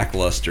of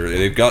lackluster,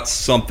 they've got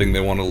something they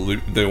want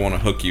to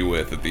hook you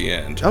with at the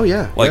end. Oh,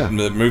 yeah, Like yeah.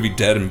 the movie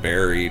Dead and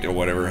Buried or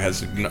whatever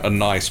has a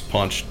nice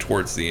punch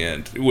towards the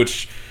end,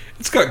 which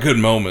it's got good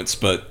moments,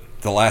 but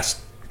the last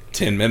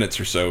 10 minutes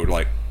or so,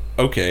 like,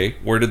 okay,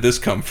 where did this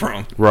come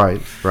from?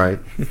 Right.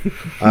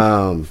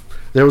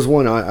 There was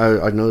one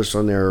I noticed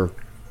on there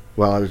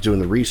while I was doing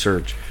the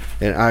research,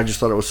 and I just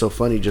thought it was so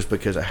funny just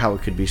because of how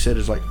it could be said.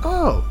 It's like,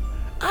 oh,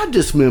 I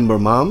dismember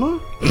Mama.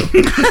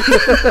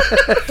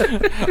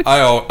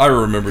 I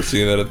remember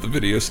seeing that at the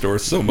video store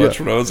so much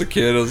Yeah. when I was a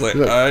kid. I was like,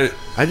 Look,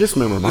 I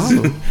dismember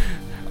Mama.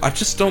 I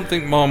just don't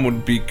think Mom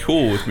would be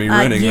cool with me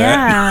renting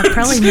that. yeah,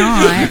 probably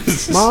not.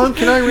 Mom,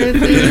 can I rent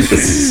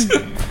this?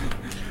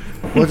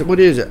 What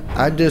is it?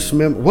 I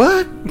dismember.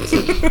 What?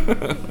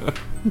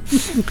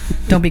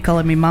 Don't be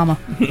calling me mama.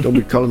 Don't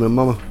be calling me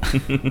Mama.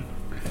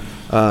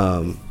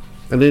 And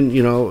then,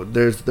 you know,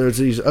 there's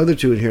these other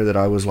two in here that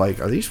I was like,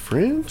 are these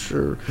French?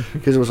 Or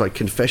because it was like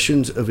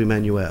Confessions of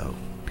Emmanuel.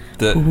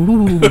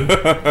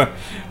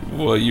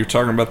 Well, you're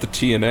talking about the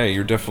TNA.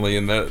 You're definitely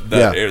in that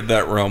Yeah.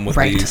 that realm with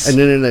Right. these. And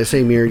then in that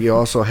same year, you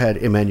also had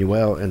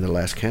Emmanuel and the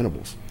Last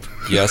Cannibals.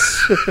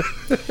 Yes,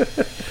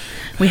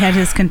 We had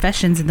his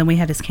confessions and then we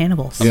had his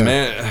cannibals.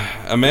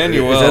 Yeah.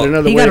 Emmanuel. Is that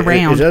another He way? got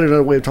around. Is that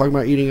another way of talking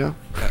about eating out?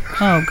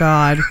 Oh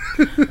God.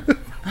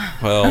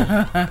 Well,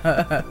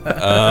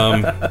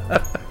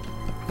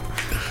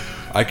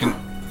 I can.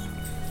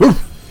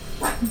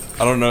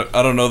 I don't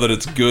know that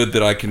it's good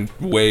that I can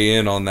weigh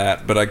in on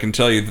that, but I can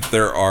tell you that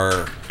there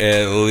are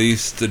at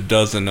least a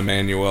dozen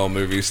Emmanuel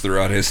movies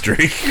throughout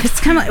history. It's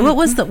kind of like,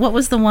 what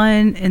was the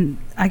one in,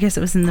 I guess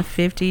it was in the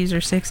 50s or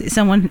 60s.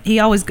 Someone he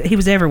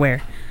was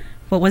everywhere.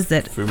 What was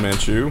that? Fu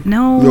Manchu.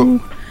 No.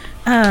 No.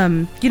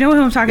 You know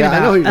who I'm talking Yeah,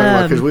 about? I know who you're talking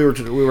about because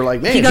we were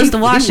like, man, he goes to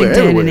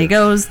Washington and he he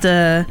goes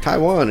to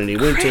Taiwan and he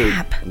went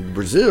Crap. to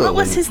Brazil. what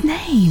was and his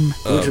name?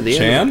 went to the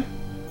Chan?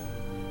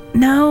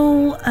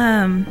 No,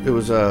 It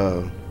was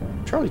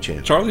Charlie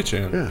Chan. Charlie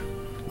Chan.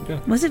 Yeah,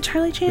 was it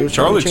Charlie Chan? It was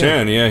Charlie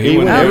Chan, yeah. He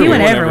went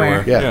went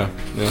everywhere. Yeah.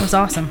 It was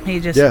awesome. He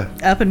just Yeah.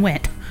 up and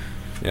went.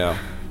 Yeah.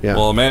 Yeah.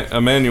 Well,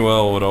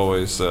 Emmanuel would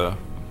always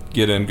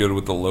get in good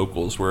with the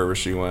locals wherever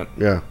she went.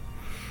 Yeah.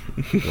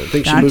 I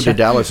think she moved to Gotcha.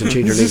 Dallas and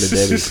changed her name to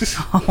Debbie.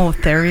 Oh,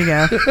 there we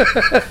go.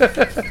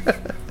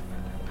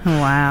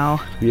 Wow.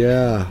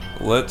 Yeah.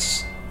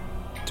 Let's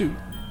do.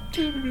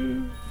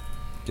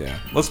 Yeah.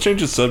 Let's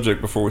change the subject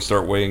before we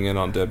start weighing in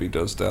on Debbie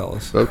Does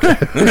Dallas. Okay.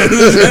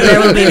 There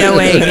will be no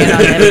way in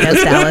on Debbie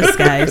Does Dallas,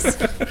 guys.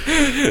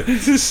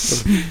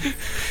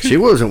 She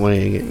wasn't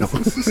weighing it. No.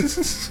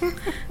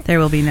 There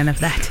will be none of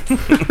that.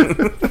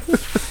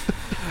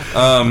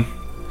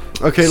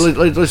 Okay,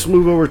 let's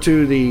move over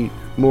to the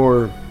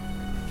more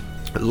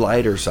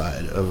lighter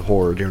side of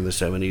horror during the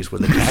 70s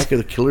with Attack of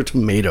the Killer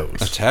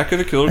Tomatoes. Attack of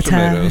the Killer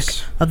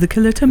Tomatoes. Of the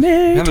Killer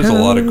Tomatoes. And there's a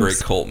lot of great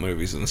cult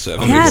movies in the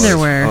 70s. Yeah, there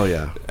were. Oh,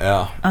 yeah.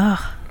 Yeah.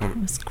 It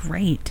was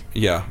great.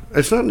 Yeah.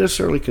 It's not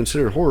necessarily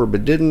considered horror,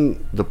 but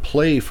didn't the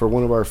play for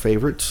one of our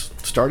favorites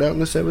start out in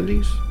the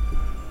 70s?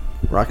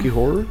 Rocky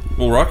Horror?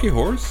 Well, Rocky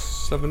Horror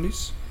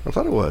 70s. I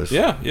thought it was.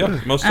 Yeah,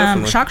 most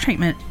definitely. Shock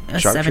Treatment,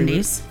 Shock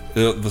 70s.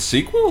 The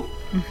sequel?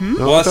 No,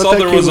 Well, I saw that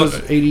there kid was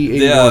a 80,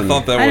 81. Yeah, I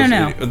thought that I was.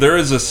 don't know. There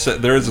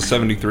is a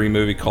 73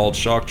 movie called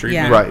Shock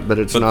Treatment. Yeah. Right, but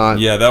it's not.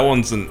 Yeah, that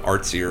one's an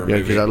artsier Yeah,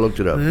 movie. because I looked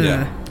it up.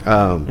 Yeah.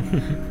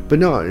 But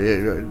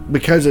no,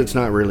 because it's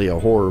not really a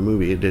horror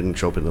movie, it didn't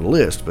show up in the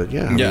list. But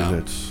yeah, Yeah. I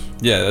mean, it's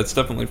Yeah, that's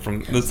definitely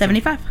from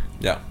 75.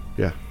 Yeah.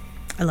 yeah.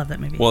 I love that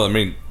movie. Well, I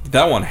mean,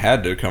 that one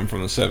had to come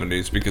from the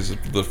 70s because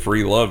of the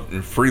free love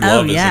is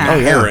yeah.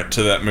 inherent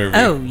to that movie.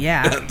 Oh,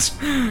 yeah.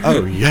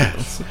 Oh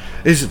yes,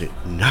 isn't it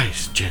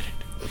nice, Janet?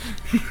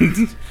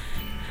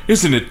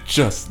 Isn't it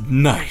just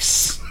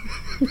nice?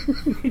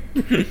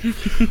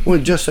 Well,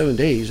 in just 7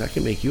 days, I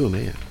can make you a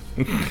man.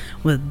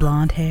 With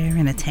blonde hair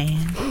and a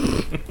tan.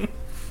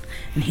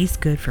 And he's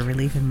good for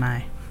relieving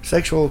my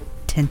Sexual.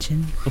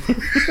 tension.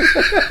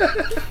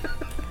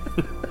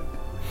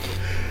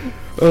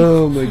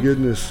 Oh my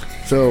goodness.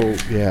 So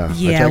yeah.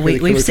 Yeah, Attack of the we've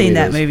Killer seen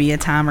that Tomatoes. movie a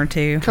time or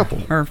two.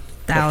 Couple. Or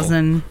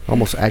thousand.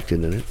 Almost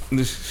acted in it.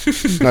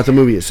 Not the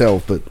movie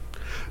itself, but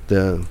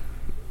the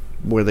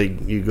where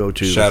you go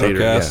to Shadow the theater.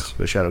 cast? Yeah,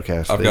 the shadow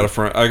cast. I thing. got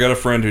a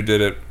friend who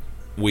did it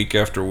week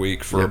after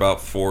week for Yep.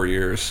 about 4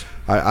 years.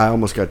 I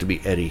almost got to be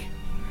Eddie.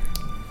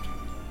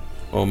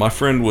 Well, my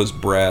friend was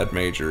Brad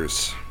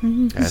Majors.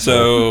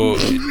 Asshole.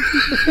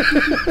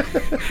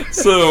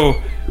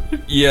 So,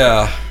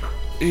 yeah.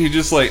 He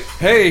just like,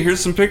 hey, here's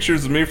some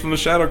pictures of me from the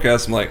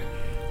Shadowcast. I'm like,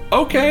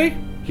 okay.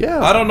 Yeah.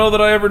 I don't know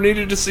that I ever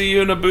needed to see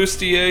you in a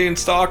bustier and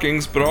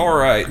stockings, but all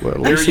right. Well,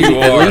 at there least you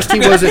At are. least he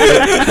wasn't.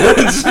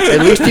 At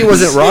least he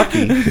wasn't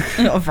Rocky.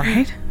 Oh,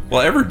 right?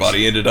 Well,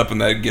 everybody ended up in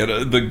that get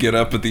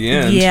up at the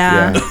end.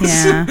 Yeah,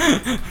 Yeah.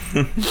 yeah.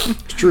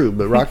 It's true,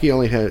 but Rocky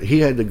only had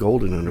the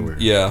golden underwear.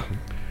 Yeah.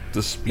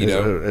 The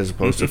Speedo. As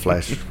opposed to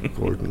Flash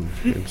Gordon.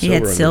 And He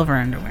had silver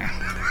underwear.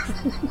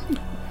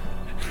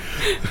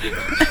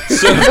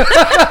 silver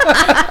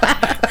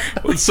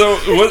underwear. So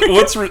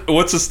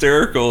what's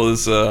hysterical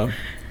is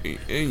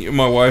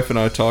my wife and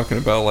I talking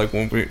about like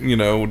when we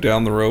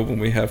down the road when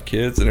we have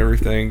kids and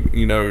everything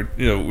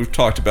we've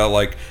talked about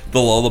like the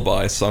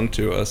lullaby sung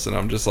to us and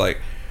I'm just like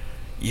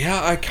yeah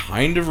I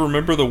kind of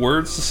remember the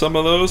words to some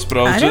of those but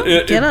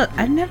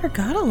I never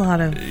got a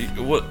lot of.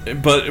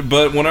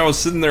 but when I was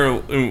sitting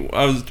there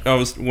I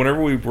was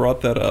whenever we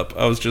brought that up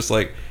I was just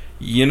like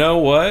you know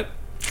what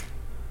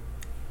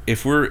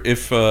if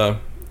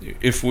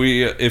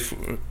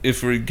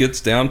it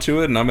gets down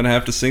to it and I'm gonna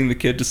have to sing the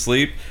kid to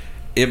sleep,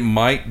 it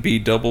might be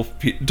double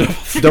feature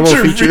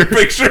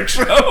picture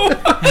show.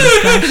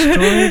 Flash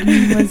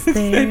Gordon was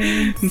there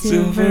in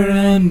silver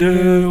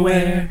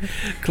underwear.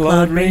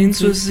 Claude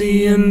Rains was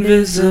the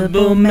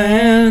invisible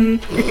man.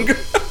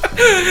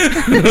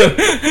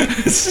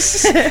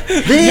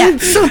 Then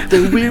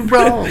something went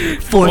wrong.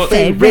 For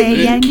Fay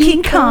Ray and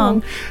King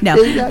Kong. No.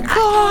 They got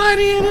caught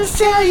in a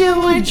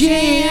cellular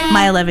jam.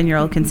 My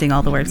 11-year-old can sing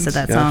all the words to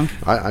that song.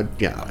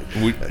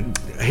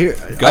 Here,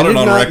 Got I it did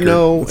on not record.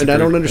 know, It's and a I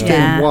don't great-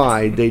 understand Yeah.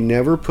 why they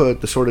never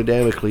put the Sword of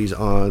Damocles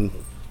on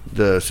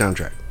the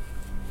soundtrack.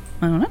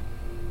 I don't know.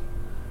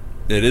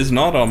 It is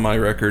not on my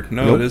record.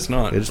 No, Nope. it is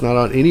not. It's not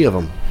on any of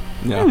them.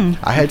 Yeah.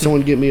 I had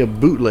someone get me a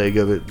bootleg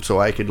of it so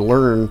I could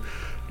learn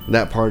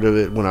that part of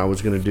it when I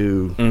was going to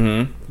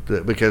do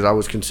because I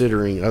was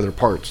considering other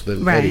parts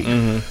than Right.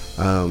 Eddie.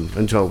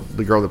 Until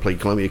the girl that played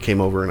Columbia came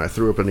over and I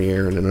threw up in the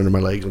air and then under my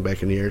legs and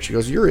back in the air. She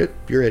goes, "You're it.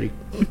 You're Eddie."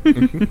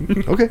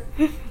 Okay.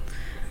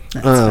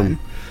 That's fun.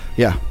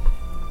 Yeah.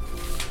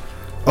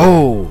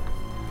 Oh,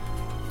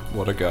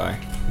 What a guy.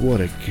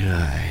 what a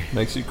guy.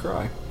 Makes you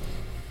cry.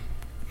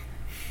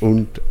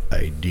 Und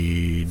I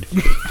did.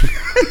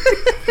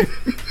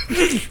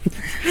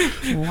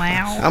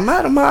 Wow. I'm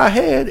out of my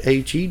head.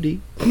 HED.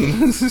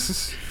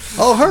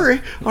 Oh,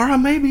 hurry, or I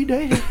may be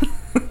dead.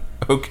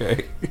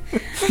 Okay.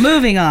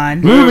 Moving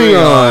on. Moving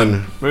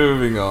on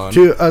Moving on.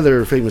 to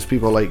other famous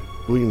people like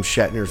William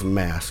Shatner's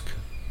Mask.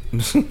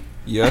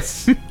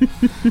 Yes.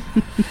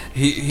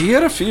 he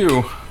had a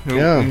few.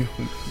 Yeah.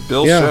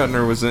 Bill Yeah.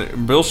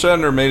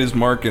 Shatner made his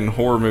mark in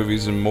horror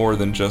movies in more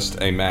than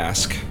just a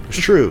mask. It's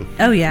true,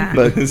 Oh yeah.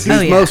 but he's Oh,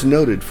 yeah. most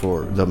noted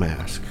for The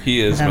Mask.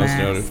 He is The most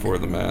Mask. noted for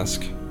the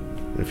mask.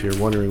 If you're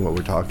wondering what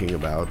we're talking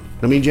about,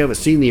 that means you haven't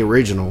seen the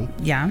original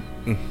Yeah,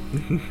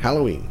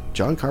 Halloween.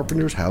 John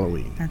Carpenter's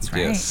Halloween. that's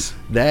right. Yes.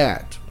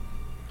 That,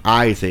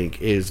 I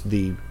think, is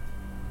the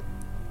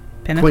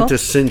Pinnacle.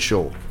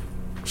 quintessential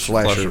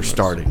Slasher slasher movies.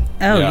 starting.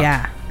 Oh Yeah.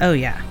 yeah. Oh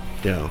yeah.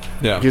 You know,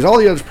 Yeah. because all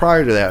the others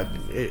prior to that,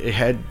 it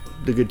had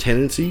the good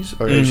tendencies,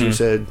 or as Mm-hmm. you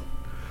said,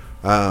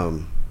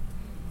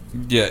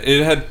 Yeah,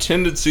 it had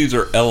tendencies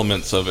or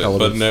elements of it,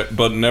 Elements.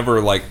 but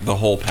never like the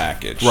whole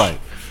package.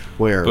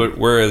 where But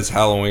whereas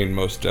Halloween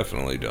most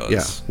definitely does.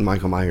 yeah,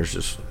 Michael Myers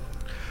just,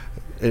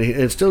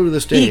 and still to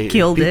this day, He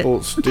killed it.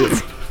 people still.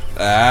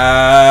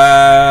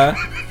 Ah,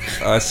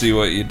 I see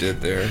what you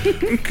did there.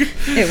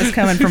 It was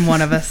coming from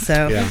one of us,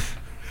 so Yeah.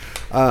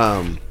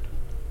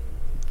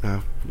 I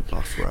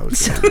lost where I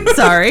was going.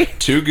 sorry.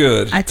 Too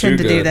good. I tend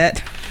Too to do good.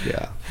 that.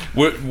 Yeah.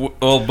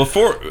 Well,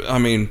 before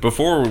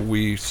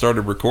we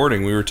started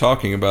recording, we were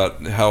talking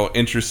about how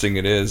interesting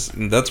it is.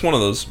 And that's one of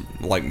those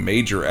like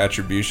major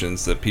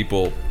attributions that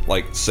people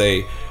like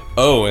say,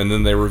 oh, and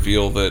then they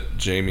reveal that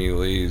Jamie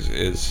Lee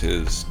is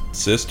his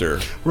sister.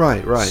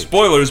 Right.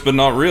 Spoilers, but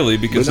not really,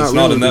 because But it's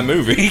not not in really, that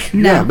movie.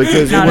 No, Yeah,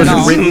 because it not at wasn't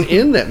all. written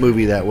in that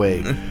movie that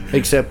way,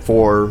 except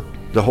for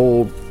the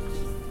whole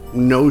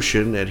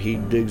notion that he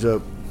digs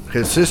up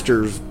his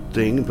sister's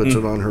thing and puts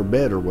it on her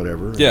bed or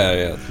whatever.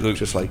 Yeah. The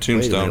Just like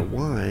Tombstone. Wait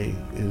a minute,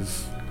 why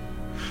is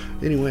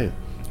anyway?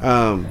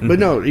 But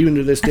no, even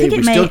to this day, think we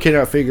it still may-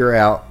 cannot figure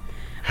out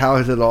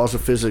how the laws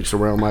of physics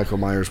around Michael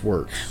Myers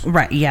work.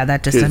 Right. Yeah,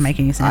 that just doesn't make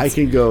any sense. I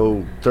can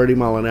go 30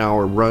 mile an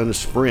hour, run a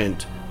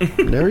sprint.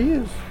 And there he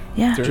is,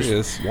 yeah. There he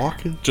is.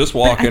 walking. Just But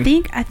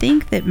walking. I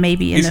think that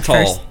maybe in He's the tall.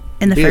 first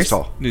in the He is first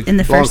tall. in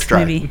the Long first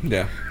stride. movie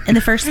Yeah. in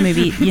the first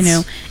movie, you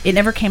know, it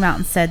never came out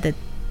and said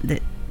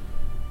that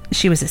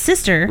she was his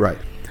sister. Right.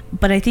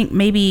 But I think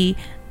maybe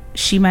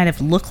she might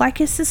have looked like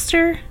his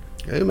sister.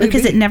 It may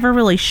Because be. it never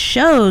really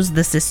shows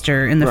the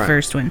sister in the Right.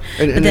 first one,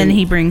 And but then then-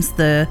 he brings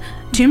the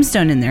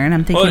tombstone in there, and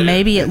I'm thinking Well,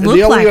 maybe it The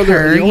looked only like other,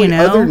 her. the only You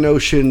know, other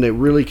notion that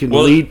really can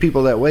Well- lead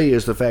people that way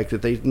is the fact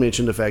that they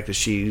mentioned the fact that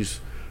she's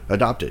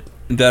adopted.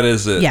 That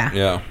is it. Yeah.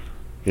 Yeah.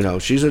 You know,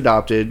 she's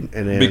adopted,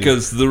 and then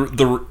Because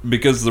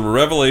the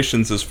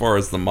revelations as far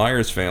as the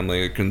Myers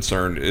family are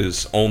concerned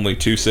is only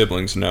two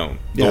siblings known.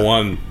 Yeah. The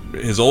one,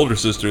 his older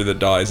sister that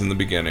dies in the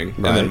beginning,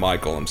 and then Right.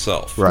 Michael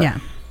himself. Right. yeah,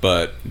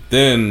 But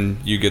then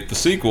you get the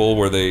sequel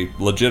where they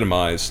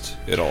legitimized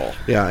it all.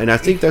 Yeah, and I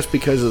think that's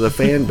because of the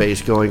fan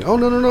base going, "Oh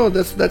no,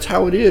 that's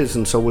how it is."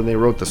 And so when they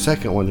wrote the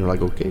second one, they're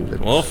like, "Okay,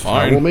 Well,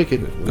 fine. we'll make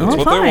it." That's oh, what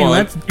they fine, want.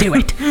 let's do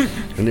it.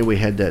 And then we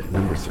had that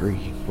number 3.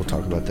 We'll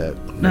talk about that.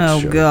 Next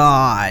Oh show.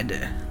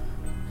 God!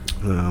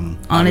 Um,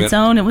 On its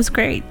gonna- own, it was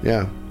great.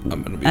 yeah,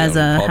 I'm going to be As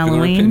an a unpopular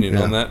Halloween? opinion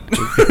on Yeah.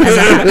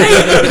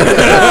 that.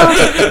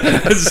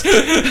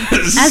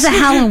 As a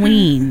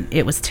Halloween,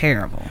 it was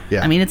terrible.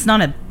 Yeah. I mean, it's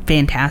not a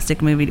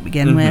fantastic movie to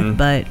begin with,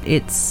 but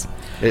it's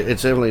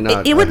it's definitely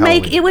not. it would a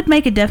make Halloween. it would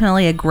make it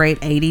definitely a great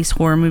 80s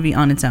horror movie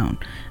on its own.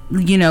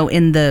 You know,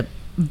 in the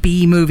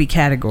B movie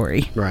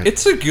category. right.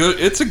 It's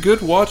a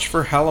good watch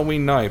for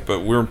Halloween night, but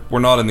we're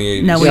not in the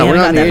 80s. No, we Yeah, haven't we're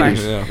not got in that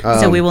the far. 80s. Yeah.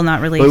 So we will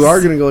not release. But we are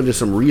going to go into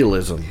some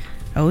realism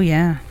Oh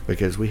yeah.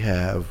 because we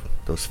have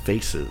those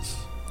faces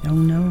Oh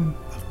no.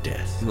 of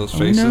death. Those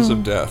faces no.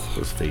 of death.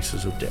 Those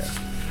faces of death.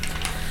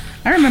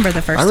 I remember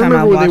the first I time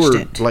I remember when watched they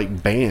were it.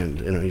 like banned.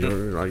 You know, you're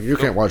like, you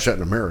can't watch that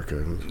in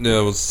America. Yeah,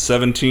 it was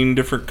 17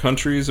 different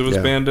countries it was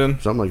Yeah, banned in.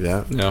 something like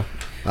that. Yeah.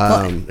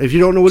 If you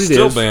don't know what it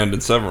Still is, banned in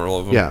several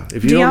of them. yeah.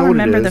 If you Do don't y'all know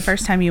remember what it the is,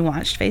 first time you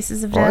watched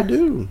Faces of Oh, I Death?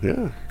 do.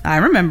 Yeah. I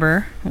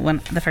remember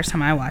when the first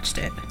time I watched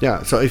it.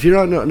 Yeah, so if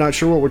you're not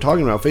sure what we're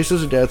talking about,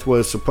 Faces of Death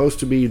was supposed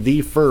to be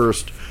the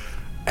first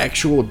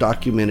actual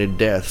documented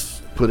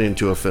deaths put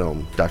into a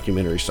film,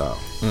 documentary style.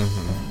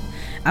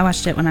 I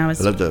watched it when I I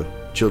was love the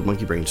chilled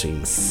monkey brain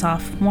scene.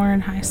 sophomore in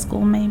high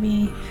school,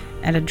 maybe,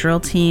 at a drill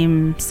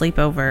team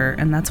sleepover,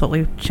 and that's what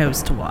we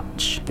chose to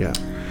watch. Yeah.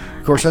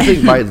 Of course, I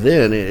think by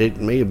then it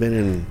may have been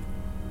in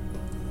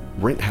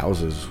rent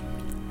houses,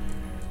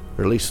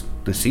 or at least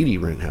the seedy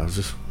rent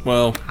houses.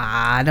 Well,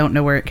 I don't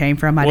know where it came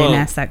from. I Well-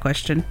 didn't ask that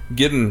question.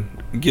 getting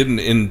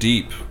in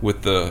deep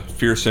with the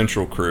Fear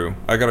Central crew,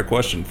 I got a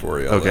question for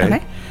you. Okay.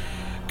 Okay.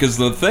 Because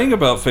the thing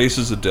about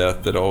Faces of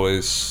Death that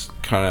always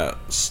kind of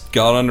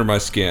got under my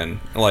skin,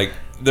 like,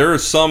 there are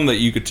some that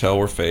you could tell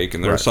were fake,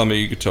 and there are Right. some that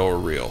you could tell were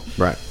real.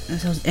 Right.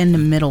 Those in the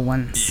middle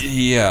ones.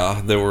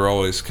 Yeah, they were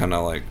always kind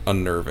of like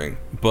unnerving.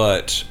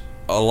 But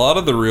a lot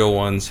of the real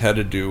ones had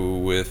to do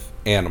with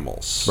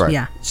animals. Right.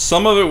 Yeah.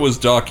 Some of it was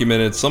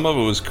documented, some of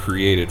it was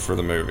created for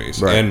the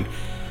movies. Right. And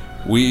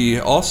we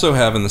also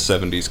have in the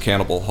 70s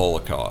Cannibal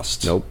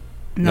Holocaust. Nope.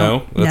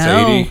 No? That's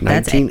No, 80?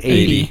 That's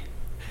 1980. 80.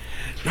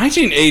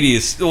 1980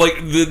 is like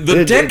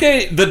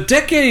the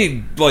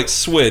decade like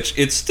switch.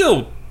 It's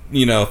still,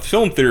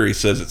 film theory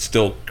says it's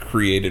still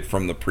created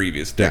from the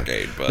previous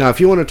decade. But now, if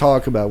you want to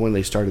talk about when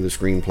they started the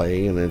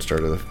screenplay and then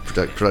started the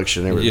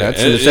production and everything,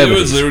 that's in the it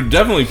 70s. was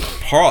definitely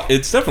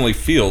it's definitely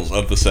feels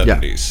of the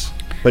 70s.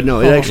 But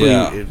no, it actually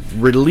it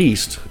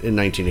released in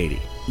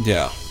 1980.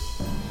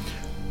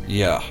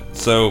 Yeah.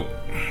 So,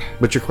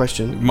 what's your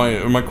question?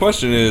 My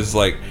question is,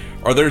 like,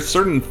 are there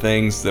certain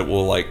things that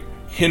will, like,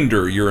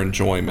 hinder your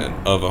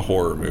enjoyment of a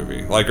horror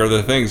movie? Like, are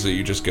there things that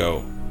you just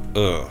go,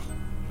 ugh,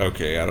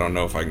 okay, I don't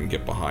know if I can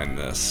get behind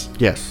this?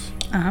 Yes.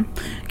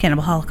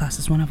 Cannibal Holocaust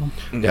is one of them.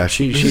 Yeah,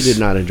 she did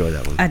not enjoy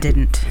that one. I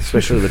didn't.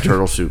 Especially the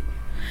turtle soup.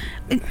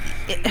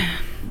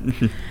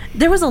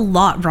 There was a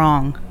lot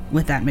wrong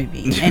with that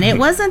movie. And it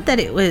wasn't that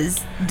it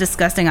was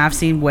disgusting. I've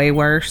seen way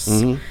worse.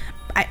 Mm-hmm.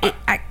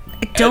 I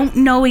don't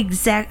know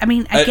exact. I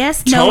mean, I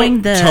guess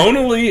knowing the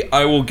tonally,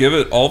 I will give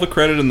it all the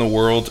credit in the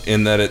world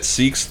in that it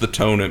seeks the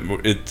tone.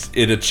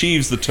 It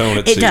achieves the tone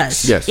it seeks. It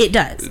does. Yes, it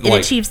does. It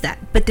achieves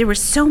that. But there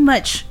was so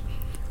much.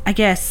 I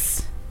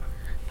guess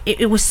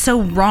it was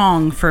so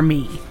wrong for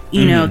me.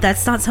 You know,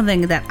 that's not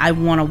something that I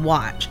want to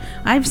watch.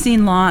 I've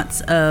seen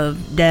lots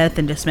of death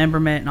and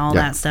dismemberment and all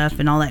that stuff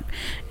and all that.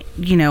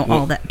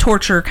 All that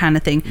torture kind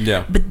of thing.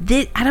 Yeah. But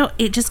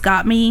it just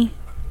got me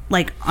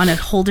like on a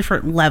whole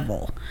different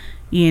level.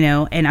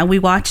 And we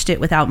watched it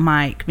without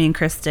Mike. Me and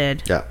Chris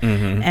did. Yeah.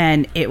 Mm-hmm.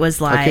 And it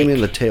was like I came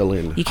in the tail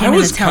end. You came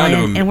in the tail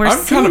end, and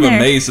I'm kind of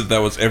amazed that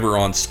was ever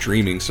on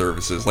streaming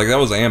services. Like, that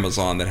was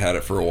Amazon that had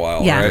it for a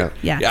while, right?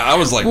 Yeah. I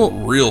was like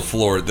real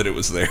floored that it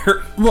was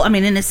there. Well, I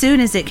mean, and as soon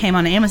as it came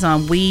on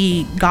Amazon,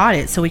 we got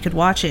it so we could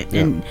watch it,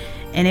 and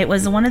it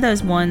was one of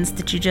those ones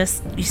that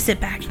you sit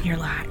back and you're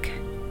like,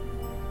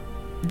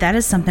 that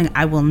is something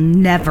I will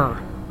never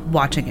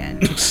watch again,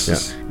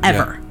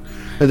 ever. Yeah.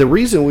 And the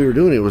reason we were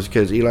doing it was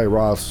because Eli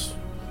Roth's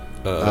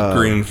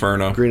Green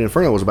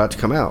Inferno was about to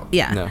come out.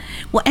 Yeah. No.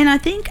 Well, and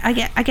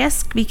I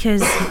guess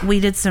because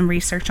we did some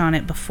research on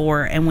it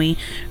before, and we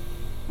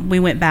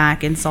went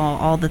back and saw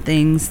all the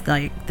things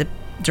like the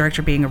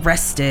director being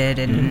arrested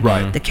and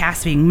the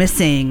cast being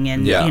missing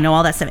and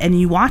all that stuff. And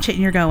you watch it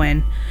and you're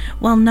going,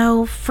 well,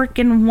 no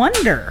freaking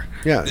wonder.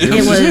 Yeah.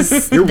 It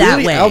was you're that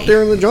really way. out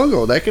there in the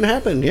jungle. That can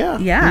happen. Yeah.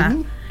 Yeah.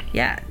 Mm-hmm.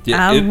 Yeah,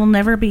 I will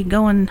never be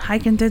going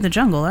hiking through the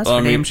jungle. That's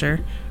for damn sure.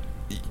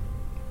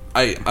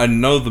 I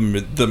know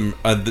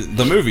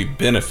the movie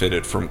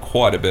benefited from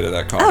quite a bit of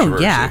that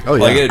controversy. Oh yeah.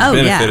 Like, it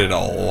benefited a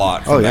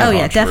lot from that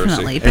controversy.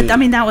 Definitely. But I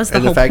mean, that was the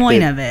whole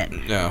point of it.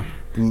 Yeah.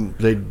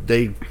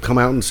 They come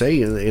out and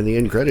say in the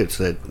end credits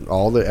that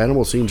all the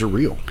animal scenes are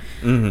real.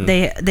 Mm-hmm.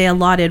 They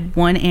allotted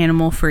one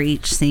animal for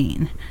each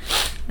scene.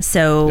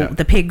 So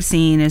the pig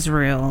scene is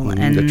real,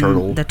 and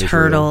the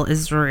turtle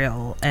is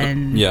real,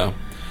 and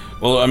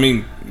Well, I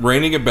mean,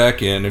 reining it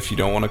back in, if you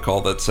don't want to call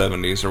that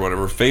 70s or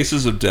whatever,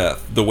 Faces of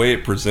Death, the way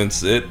it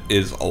presents it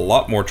is a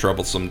lot more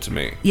troublesome to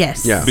me.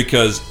 Yes. Yeah.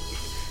 Because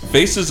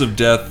Faces of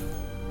Death,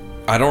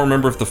 I don't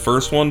remember if the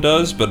first one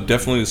does, but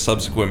definitely the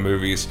subsequent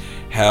movies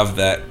have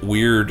that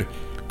weird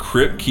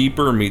Crypt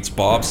Keeper meets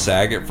Bob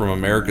Saget from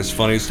America's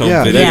Funniest Home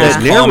Videos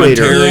that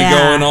commentary narrator,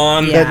 going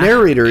on. That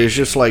narrator is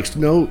just like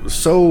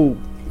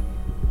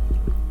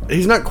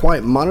he's not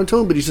quite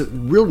monotone, but he's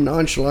real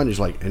nonchalant. He's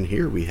like, and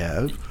here we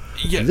have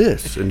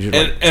this, and you're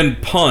like,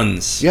 and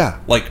puns,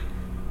 like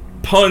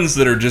puns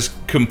that are just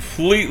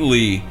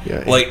completely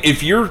like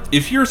if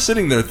you're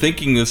sitting there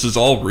thinking this is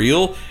all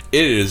real,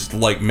 it is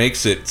like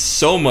makes it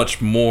so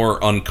much more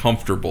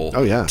uncomfortable.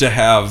 To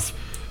have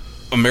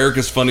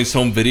America's Funniest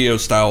Home Video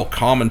style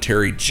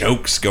commentary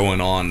jokes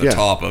going on the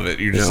top of it.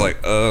 You're just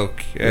like,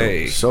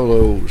 okay,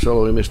 solo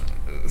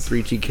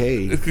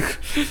MS3TK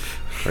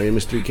or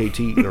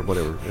MS3KT or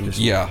whatever.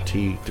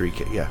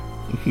 MS3K,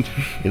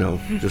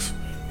 just.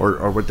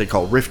 Or what they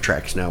call riff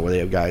tracks now, where they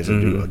have guys that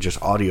do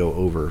just audio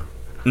over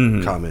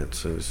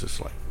comments, and it's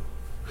just like.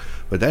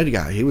 But that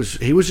guy, he was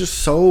just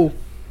so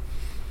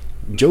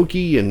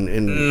jokey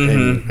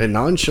and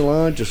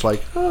nonchalant, just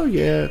like, oh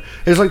yeah.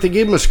 It's like they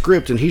gave him a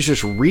script and he's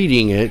just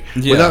reading it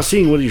without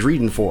seeing what he's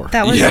reading for.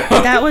 That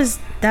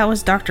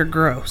was Dr.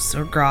 Gross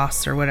or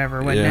Gross or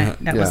whatever, wasn't it?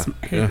 That was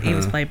he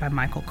was played by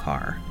Michael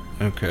Carr.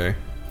 Okay.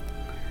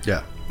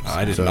 Yeah.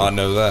 I did not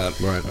know that.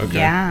 Right. Okay.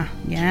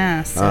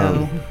 Yeah.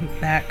 So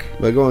back.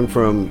 But going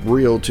from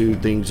real to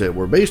things that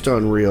were based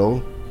on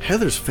real,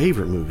 Heather's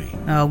favorite movie.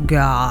 Oh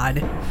God.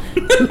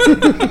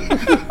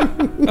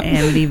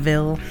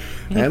 Amityville.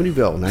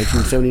 Amityville,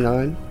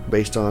 1979,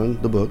 based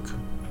on the book.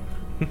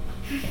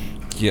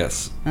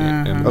 Yes.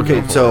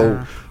 Okay,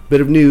 so bit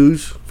of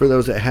news for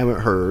those that haven't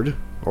heard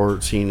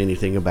or seen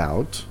anything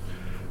about.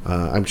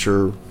 I'm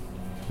sure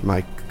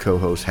my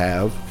co-hosts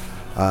have.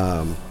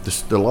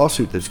 The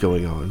lawsuit that's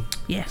going on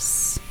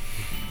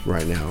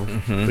right now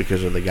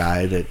because of the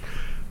guy that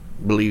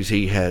believes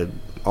he had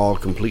all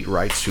complete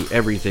rights to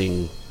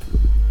everything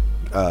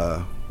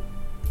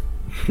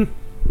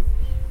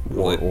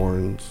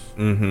Warrens.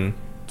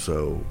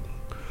 So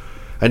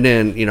And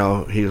then,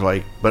 he's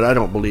like, but I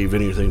don't believe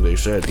anything they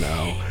said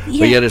now. Yeah.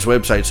 But yet his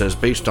website says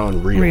based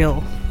on real.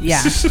 Real.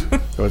 Yeah.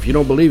 So if you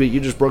don't believe it, you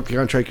just broke the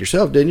contract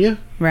yourself, didn't you?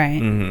 Right.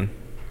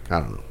 I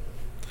don't know.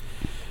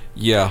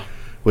 Yeah.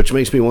 Which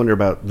makes me wonder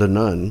about The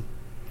Nun,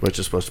 which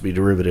is supposed to be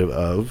derivative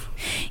of.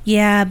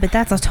 Yeah, but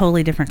that's a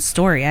totally different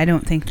story. I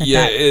don't think that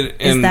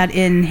is that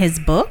in his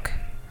book,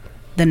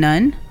 The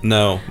Nun?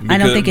 No. I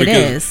don't think it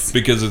is.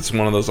 Because it's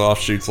one of those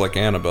offshoots like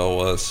Annabelle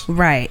was.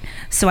 Right.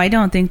 So I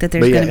don't think that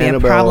there's going to be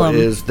Annabelle a problem.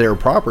 is their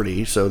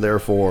property, so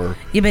therefore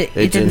but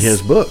it's in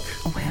his book.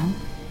 Well,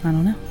 I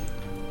don't know.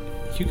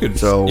 You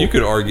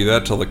could argue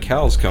that till the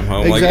cows come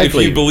home. Exactly. Like,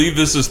 if you believe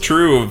this is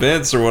true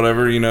events or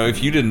whatever,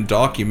 if you didn't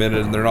document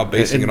it and they're not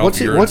basing it off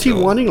your... What's he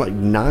wanting? Like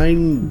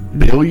 $9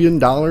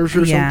 billion or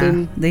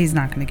something? He's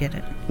not going to get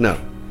it. No,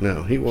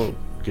 he won't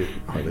get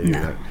hardly any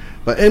of that.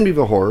 But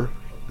Amityville Horror,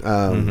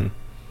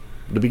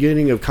 the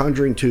beginning of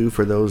Conjuring 2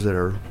 for those that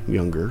are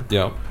younger.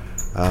 Yeah.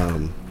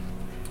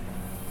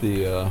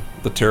 The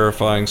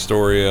terrifying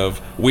story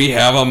of, we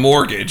have a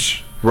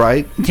mortgage.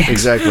 Right? Yes.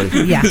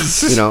 Exactly. Yeah.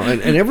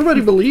 And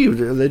everybody believed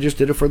they just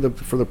did it for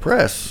the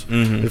press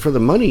and for the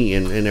money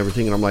and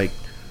everything. And I'm like,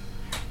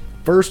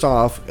 first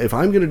off, if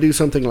I'm going to do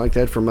something like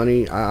that for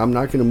money, I'm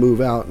not going to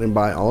move out and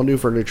buy all new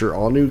furniture,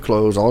 all new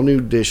clothes, all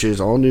new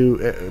dishes, all new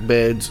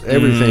beds,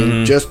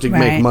 everything just to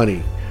make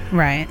money.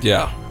 Right.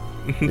 Yeah.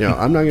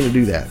 I'm not going to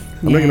do that.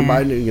 I'm not going to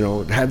buy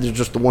new, have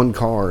just the one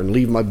car and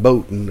leave my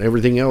boat and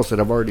everything else that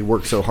I've already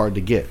worked so hard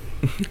to get.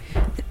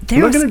 I'm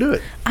not going to do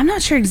it. I'm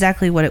not sure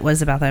exactly what it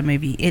was about that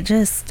movie.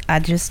 I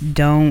just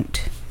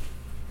don't.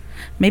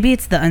 Maybe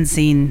it's the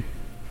unseen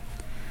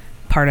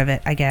part of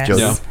it, I guess.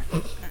 Yeah.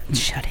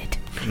 Shut it.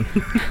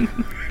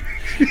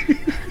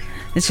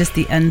 It's just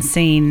the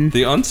unseen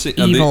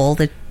evil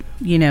that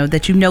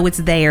it's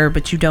there,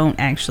 but you don't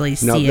actually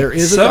see it. There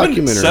is a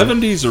documentary.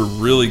 70s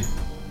are really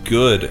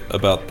good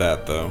about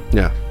that, though.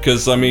 Yeah.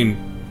 Because, I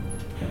mean,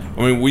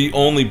 we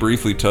only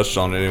briefly touched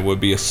on it. It would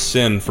be a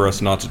sin for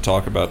us not to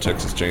talk about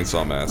Texas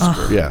Chainsaw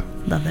Massacre. Oh, yeah.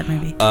 Love that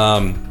movie.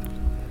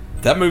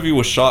 That movie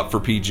was shot for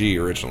PG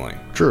originally.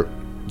 True.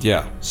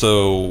 Yeah.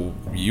 So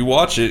you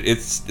watch it,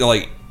 it's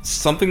like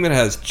something that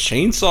has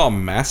Chainsaw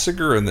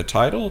Massacre in the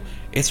title.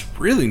 It's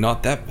really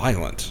not that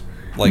violent.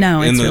 Like,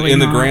 no, in really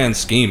the not. grand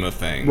scheme of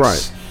things.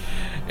 Right.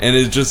 And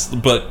it's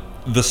just, but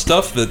the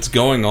stuff that's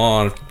going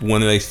on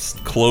when they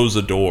close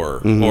a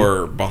door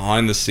or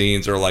behind the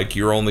scenes, or like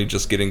you're only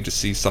just getting to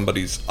see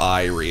somebody's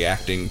eye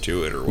reacting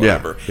to it or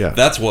whatever. Yeah.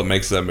 That's what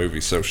makes that movie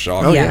so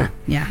shocking. Oh,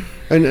 yeah.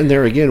 And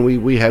there again,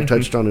 we have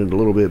touched on it a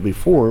little bit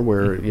before,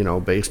 where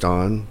based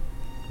on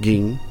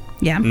Ging,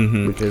 Yeah.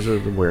 because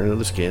of the wearing of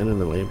the skin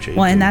and the lampshade.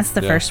 Well, and that's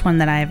the first one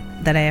that I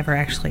ever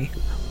actually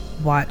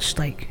watched,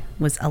 like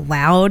was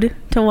allowed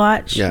to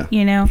watch. Yeah.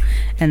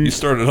 And You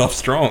started off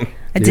strong.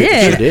 I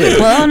did. You did.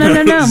 Well,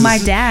 no. My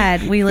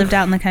dad, we lived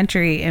out in the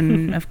country,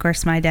 and of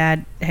course my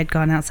dad had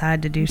gone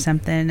outside to do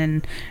something,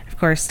 and of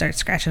course starts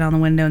scratching on the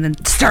window and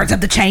then starts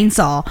up the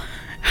chainsaw.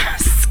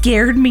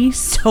 Scared me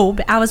so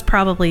bad. I was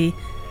probably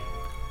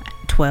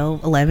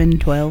 11,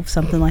 12,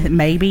 something like that.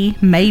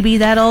 Maybe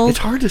that old. It's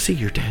hard to see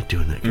your dad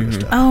doing that kind of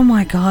stuff. Oh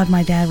my God,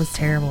 my dad was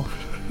terrible.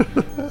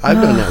 I've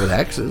done that with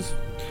axes.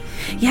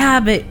 Yeah,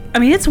 but I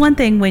mean, it's one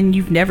thing when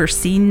you've never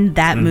seen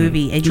that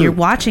movie and you're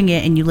watching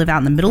it and you live out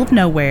in the middle of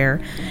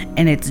nowhere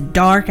and it's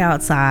dark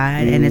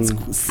outside and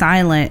it's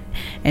silent,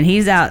 and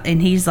he's out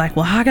and he's like,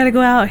 well, I gotta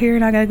go out here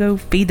and I gotta go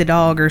feed the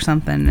dog or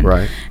something.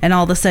 Right. And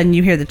all of a sudden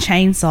you hear the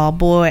chainsaw.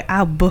 Boy,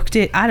 I booked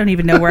it. I don't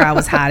even know where I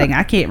was hiding.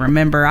 I can't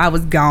remember. I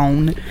was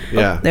gone.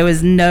 Yeah. There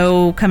was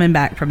no coming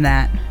back from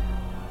that.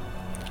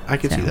 I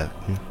can see that.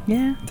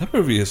 Yeah. That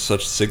movie has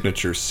such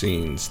signature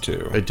scenes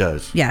too. It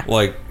does. Yeah.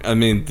 Like, I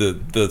mean,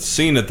 the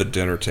scene at the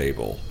dinner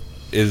table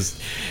is,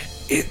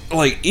 it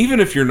like, even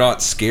if you're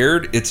not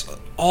scared, it's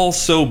all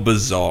so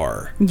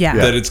bizarre. Yeah.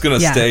 That it's gonna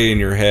stay in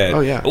your head.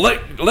 Oh, yeah.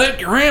 Let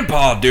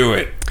Grandpa do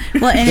it.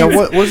 Well, and Now,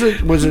 what was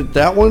it? Was it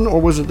that one,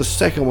 or was it the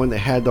second one that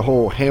had the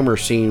whole hammer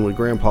scene with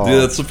Grandpa? Yeah,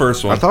 that's the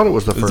first one. I thought it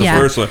was the It's first. Yeah.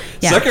 the first one.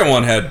 Yeah. Second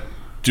one had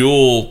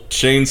dual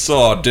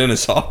chainsaw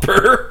Dennis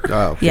Hopper.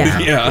 Oh, Yeah.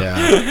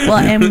 Yeah. well,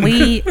 and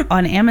we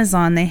on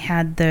Amazon they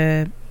had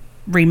the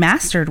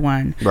remastered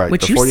one, Right,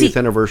 which the you 40th see,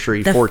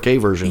 anniversary the 4K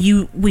version.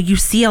 You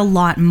see a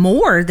lot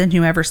more than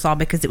you ever saw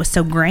because it was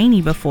so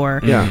grainy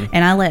before. Yeah.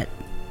 And I let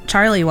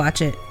Charlie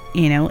watch it,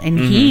 and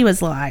he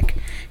was like,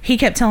 he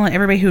kept telling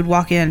everybody who would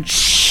walk in,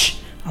 "Shh,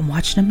 I'm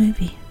watching a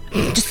movie."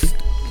 Just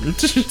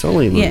It's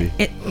only a movie.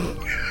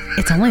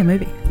 it's only a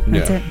movie.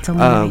 That's Yeah. it. It's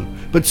only a movie.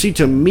 But see,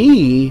 to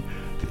me,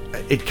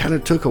 it kind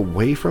of took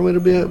away from it a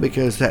bit,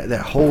 because that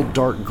whole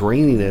dark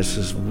graininess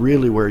is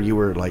really where you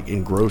were like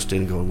engrossed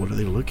in, going, what are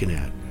they looking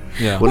at?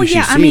 Yeah. What Well, is she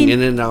yeah, I seeing? mean-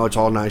 And then now it's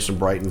all nice and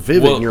bright and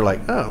vivid, Well- and you're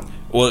like, oh.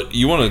 Well,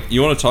 you want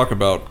to talk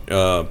about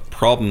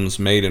problems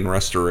made in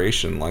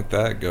restoration, like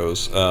that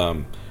goes.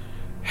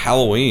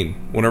 Halloween,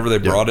 whenever they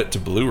brought it to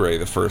Blu-ray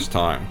the first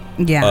time,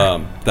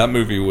 that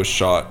movie was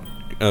shot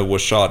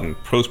in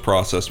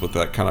post-process with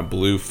that kind of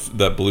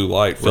blue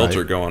light filter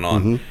Right. going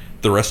on.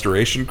 the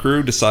restoration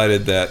crew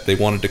decided that they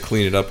wanted to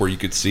clean it up where you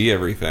could see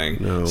everything.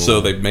 No. So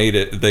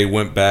they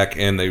went back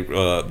and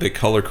they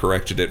color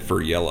corrected it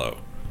for yellow.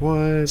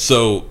 What?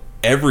 So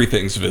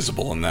everything's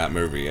visible in that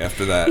movie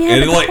after that. Yeah,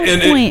 And but like the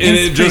and whole point it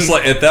is just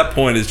pretty- like at that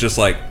point it's just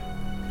like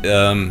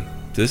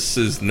this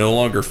is no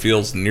longer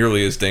feels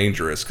nearly as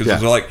dangerous because Yeah.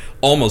 there's like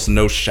almost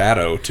no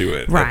shadow to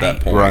it at that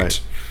Right.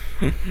 point.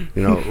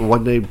 Right.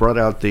 When they brought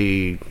out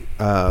the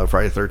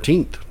Friday the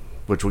 13th,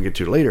 which we'll get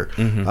to later,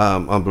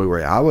 on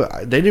Blu-ray,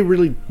 they didn't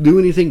really do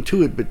anything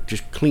to it but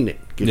just clean it,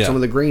 get Yeah. some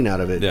of the grain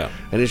out of it, Yeah.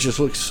 and it just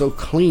looks so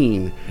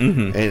clean,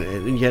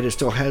 and yet it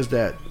still has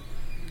that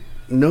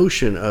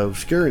notion of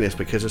scariness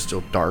because it's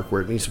still dark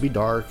where it needs to be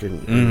dark,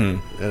 and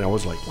I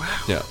was like, wow,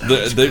 Yeah, that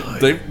was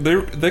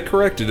good. they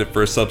corrected it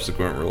for a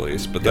subsequent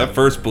release, but that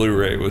first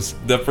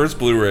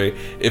Blu-ray,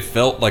 it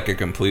felt like a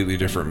completely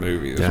different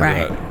movie. after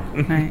Right.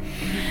 that. Right.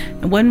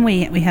 One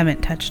we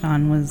haven't touched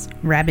on was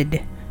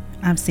Rabid.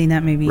 I've seen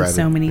that movie Rabid,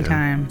 so many yeah.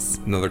 times.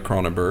 Another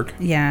Cronenberg.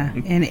 Yeah,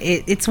 and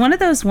it's one of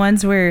those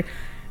ones where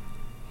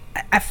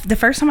the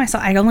first time I saw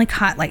it, I only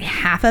caught like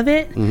half of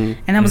it, and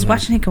I was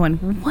watching it going,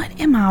 what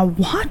am I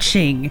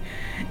watching?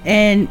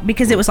 And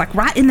because it was like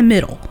right in the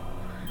middle.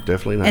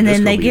 Definitely not. And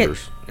then Disco they get-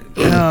 Beavers.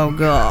 Oh,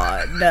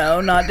 God. No,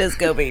 not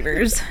Disco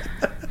Beavers.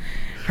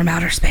 From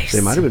outer space.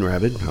 They might have been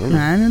rabid. I don't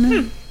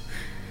know.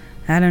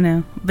 I don't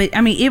know. But,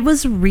 I mean, it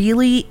was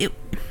really...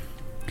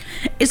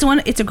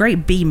 It's a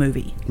great B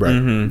movie. Right.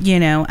 You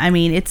know, I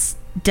mean, it's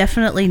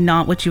definitely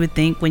not what you would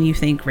think when you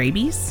think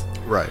rabies.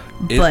 Right.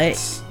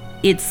 But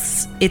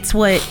it's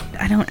what...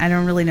 I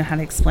don't really know how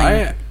to explain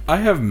it. I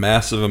have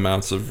massive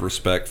amounts of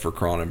respect for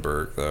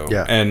Cronenberg, though.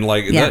 Yeah. And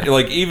Yeah.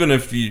 that, even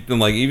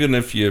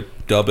if you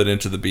dub it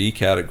into the B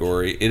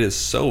category, it is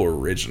so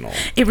original.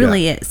 It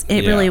really is.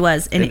 It Yeah. really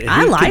was. And And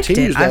I he liked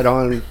continues it. that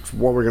on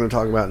what we're going to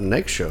talk about in the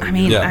next show. I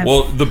mean, Yeah.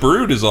 Well, The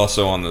Brood is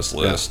also on this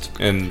list,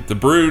 and The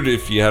Brood,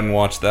 if you hadn't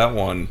watched that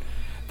one,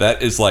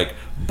 that is like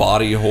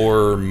body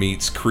horror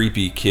meets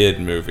creepy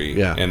kid movie.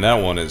 Yeah. And that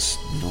one is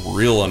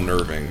real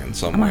unnerving in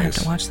some I might have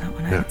ways. to watch that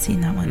one. I haven't seen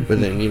that one. But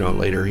then,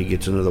 later he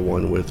gets into the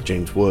one with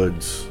James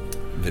Woods.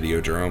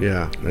 Videodrome.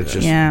 Yeah. It's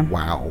just, Yeah.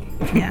 wow.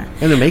 Yeah.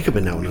 And the makeup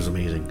in that one is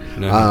amazing.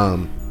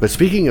 No. But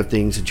speaking of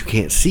things that you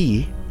can't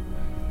see,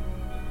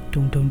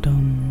 Dum dum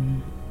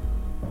dum.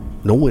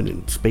 no one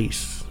in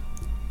space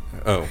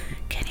Oh.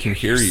 Can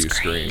hear you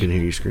scream. can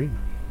hear you scream.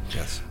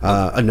 Yes.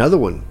 Another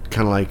one,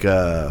 kind of like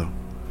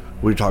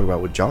we talked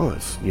about with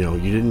Jaws. You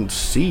didn't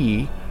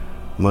see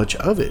much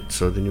of it.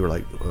 So then you were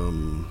like,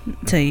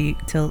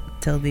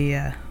 Till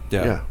the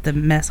Yeah. the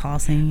mess hall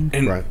scene.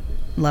 And right.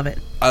 Love it.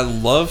 I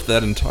love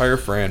that entire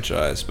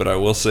franchise, but I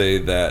will say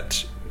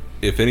that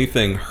if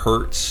anything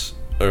hurts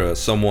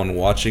someone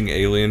watching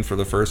Alien for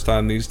the first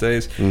time these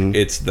days,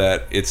 it's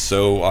that it's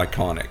so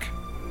iconic.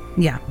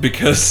 Yeah.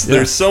 Because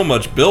there's so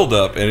much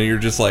buildup, and you're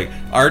just like,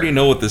 I already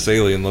know what this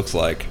alien looks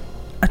like.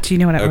 Do you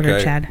know what I ordered,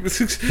 Okay. Chad?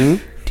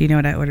 Do you know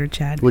what I ordered,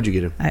 Chad? What'd you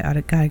get him?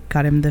 I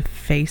got him the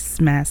face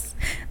mask,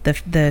 the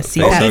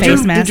CPAP hugger? face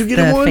Did mask, you get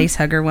him the one? face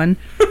hugger one.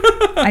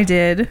 I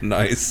did.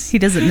 Nice. He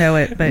doesn't know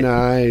it, but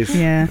Nice.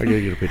 Yeah. I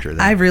gotta get a picture of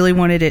that. I really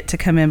wanted it to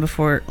come in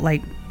before,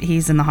 like,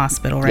 he's in the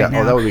hospital right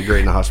now. Oh, that would be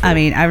great in the hospital. I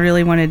mean, I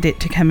really wanted it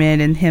to come in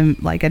and him,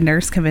 like a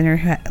nurse come in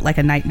there, like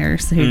a night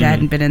nurse who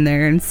hadn't been in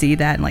there and see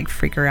that and like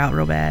freak her out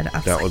real bad. I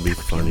was That like, would be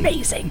funny.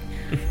 amazing.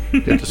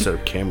 You have to set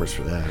up cameras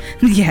for that.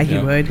 Yeah, you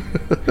Yeah. would.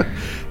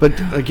 But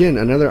again,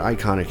 another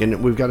iconic,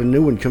 and we've got a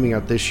new one coming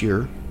out this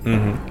year,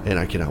 and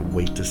I cannot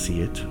wait to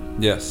see it.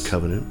 Yes.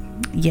 Covenant.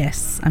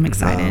 Yes, I'm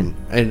excited.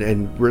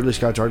 And Ridley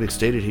Scott's already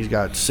stated he's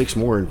got 6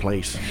 more in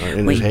place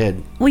in his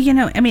head. Well,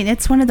 I mean,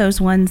 it's one of those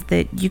ones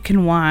that you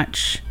can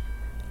watch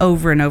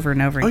over and over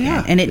and over again,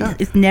 yeah, and it yeah.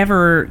 it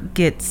never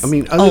gets. I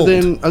mean, old.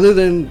 other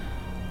than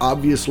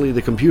obviously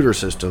the computer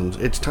systems,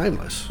 it's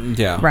timeless.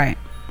 Yeah. right.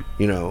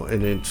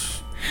 And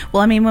it's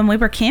Well, I mean, when we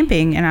were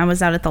camping and I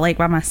was out at the lake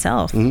by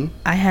myself,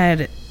 I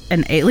had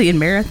an Alien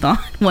marathon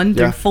 1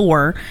 through Yeah.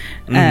 4,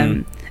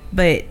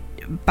 but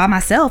by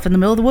myself in the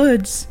middle of the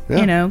woods,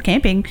 Yeah.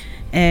 camping,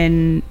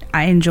 and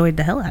I enjoyed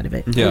the hell out of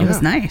it. Yeah. It was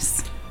Yeah.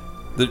 nice.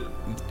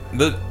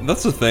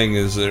 That's the thing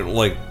is that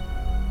like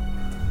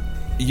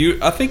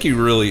I think you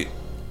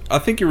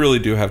really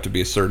do have to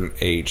be a certain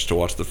age to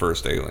watch the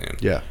first Alien.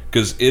 Yeah.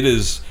 Because it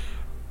is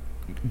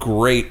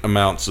great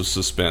amounts of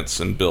suspense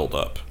and build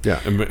up. Yeah.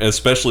 And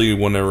especially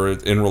whenever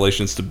in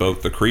relations to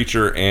both the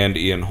creature and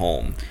Ian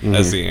Holm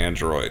as the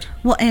android.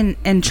 Well,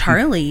 and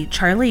Charlie,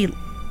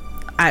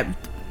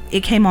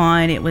 it came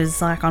on. It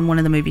was like on one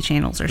of the movie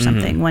channels or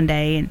something one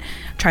day, and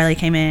Charlie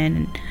came in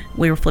and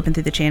we were flipping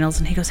through the channels,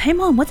 and he goes, "Hey,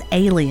 Mom, what's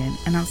Alien?"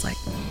 And I was like,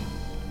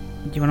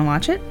 "Do you want to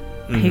watch it?"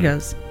 He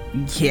goes,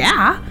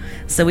 "Yeah."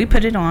 So we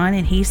put it on,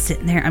 and he's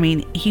sitting there. I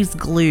mean, he's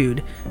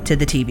glued to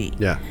the TV.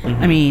 yeah.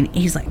 I mean,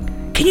 he's like,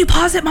 "Can you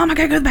pause it, Mom? I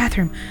gotta go to the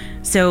bathroom."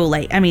 So,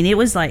 like, I mean, it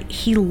was like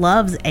he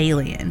loves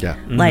Alien, Yeah.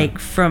 like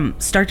from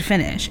start to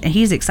finish, and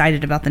he's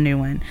excited about the new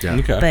one. Yeah.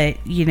 Okay.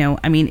 But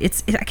I mean,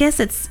 I guess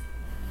it's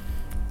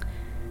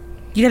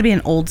You got to be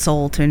an old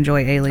soul to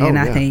enjoy Alien,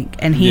 Oh, I yeah. think,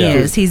 and he Yeah.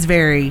 is. He's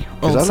very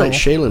old Because I soul. let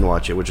Shaylin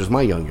watch it, which is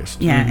my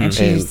youngest. Yeah, and And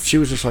she's she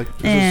was just like,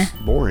 this is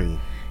boring.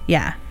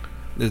 yeah.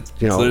 It's,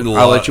 You know, there's a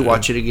I'll lot- let you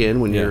watch it again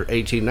when yeah. you're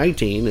 18,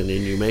 19, and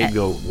then you may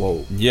go,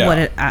 whoa.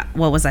 Yeah.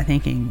 What was I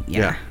thinking?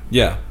 Yeah.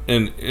 Yeah,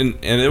 and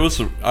it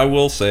was. I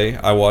will say,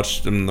 I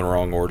watched them in the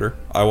wrong order.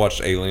 I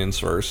watched Aliens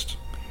first.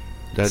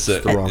 That's So-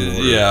 the wrong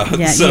order. Yeah.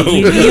 Yeah, So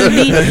you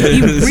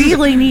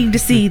really need to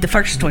see the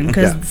first one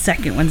because Yeah. the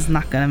second one's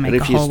not going to make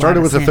And a if you whole started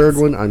lot with of the third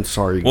sense. one, I'm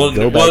sorry. well,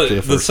 go back to the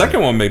the first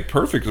second one made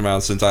perfect amount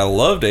of sense. I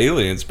loved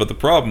Aliens, but the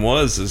problem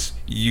is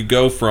you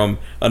go from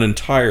an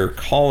entire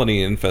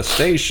colony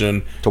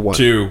infestation To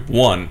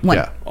one. One.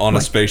 Yeah. on One.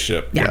 a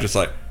spaceship. Yeah. You're just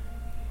like,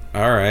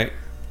 all right.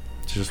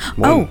 It's just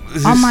Oh,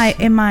 one.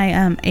 in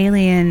my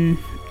Alien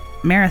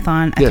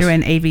marathon, I Yes. threw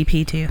in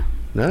AVP too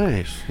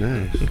Nice.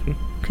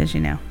 because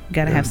you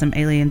got to have some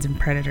aliens and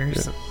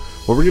predators.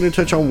 Well, we're going to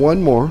touch on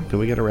one more, then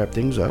we got to wrap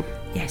things up.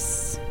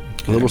 Yes.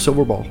 A little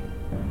silver ball.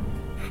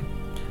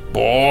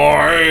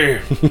 Boy.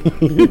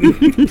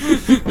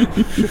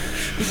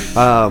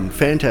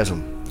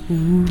 Phantasm.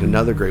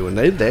 Another great one.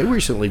 They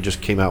recently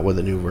just came out with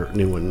a new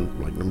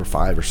one, like number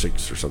 5 or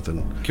 6 or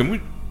something. Can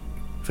we?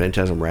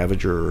 Phantasm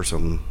Ravager or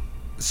something.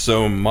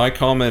 So my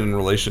comment in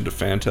relation to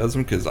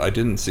Phantasm, because I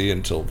didn't see it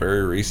until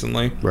very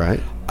recently.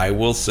 Right. I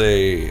will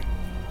say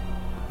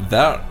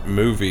that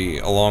movie,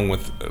 along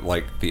with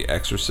like The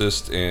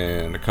Exorcist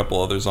and a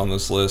couple others on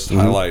this list,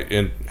 highlight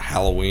in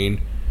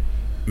Halloween.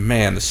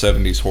 Man, the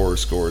 70s horror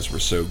scores were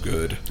so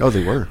good. Oh,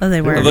 they were. Oh,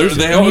 they were.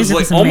 They always Music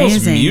like was almost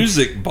amazing.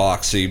 music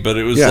boxy, but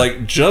it was Yeah.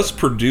 like just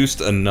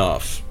produced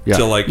enough Yeah.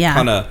 to like Yeah.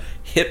 kind of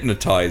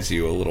hypnonize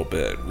you a little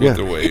bit with Yeah.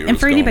 the way it And was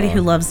for going anybody who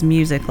on. loves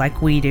music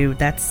like we do,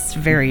 that's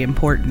very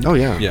important. Oh,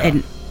 yeah. Yeah.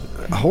 And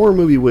A horror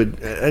movie would,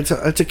 it's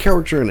a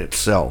character in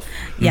itself.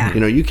 yeah.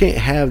 You know, you can't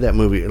have that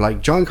movie.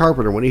 Like John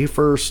Carpenter, when he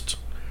first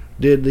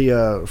did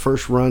the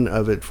first run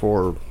of it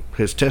for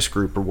his test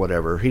group or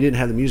whatever, he didn't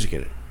have the music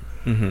in it.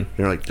 Mm-hmm.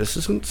 They're like, this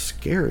isn't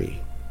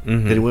scary.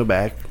 Mm-hmm. Then he went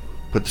back,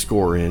 put the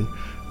score in,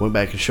 went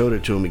back and showed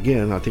it to him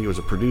again. I think it was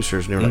the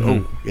producers, and they were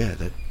like, oh, yeah,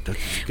 that's good.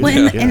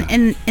 Well, yeah.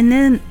 and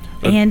then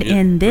yeah.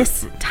 in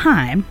this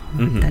time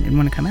that didn't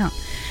want to come out,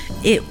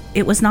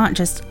 it was not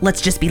just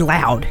let's just be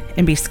loud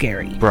and be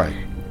scary, Right.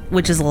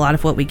 which is a lot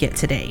of what we get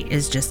today.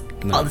 Is just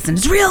all of a sudden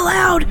it's real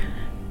loud.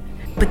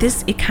 But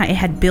this it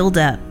had build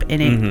up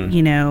and it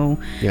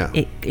Yeah.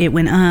 it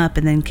went up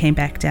and then came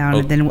back down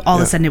and then all of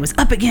yeah. a sudden it was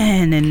up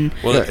again and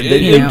Well, Yeah, they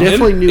you know.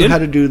 definitely knew in- how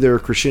to do their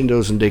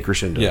crescendos and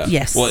decrescendos. Yeah.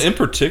 Yes. Well, in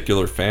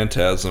particular,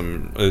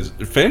 Phantasm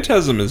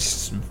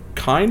is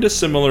kind of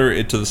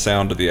similar to the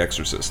sound of the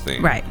Exorcist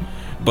theme. right.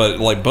 But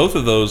like both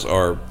of those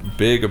are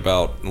big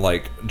about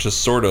like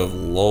just sort of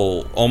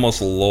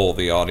almost lull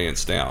the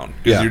audience down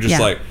because Yeah. you're just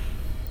Yeah. like,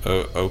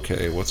 oh,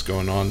 okay, what's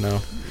going on now?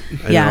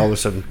 And Yeah. then all of a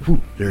sudden,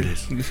 whoo, there it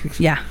is.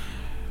 Yeah.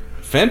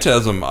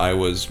 Phantasm, I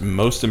was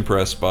most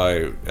impressed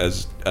by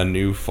as a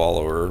new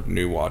follower,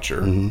 new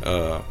watcher.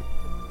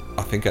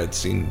 I think I'd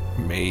seen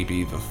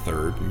maybe the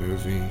third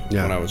movie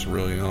Yeah. when I was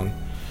really young.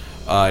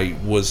 I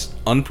was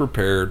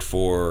unprepared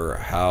for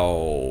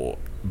how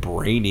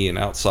brainy and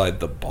outside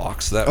the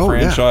box that Oh,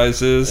 yeah.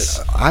 franchise is.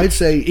 I'd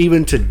say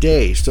even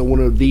today, still one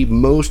of the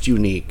most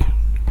unique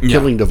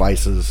killing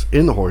devices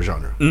in the horror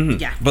genre.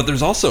 Yeah. But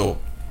there's also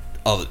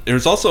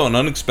an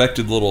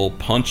unexpected little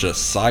punch of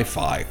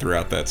sci-fi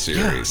throughout that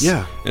series.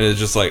 Yeah. And it's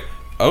just like,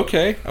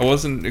 okay, I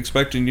wasn't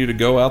expecting you to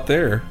go out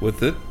there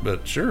with it,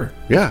 but sure.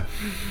 Yeah.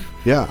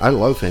 Yeah, I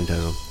love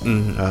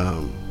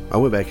Phantasm. I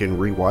went back and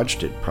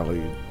rewatched it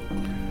probably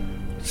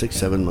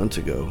 6-7 months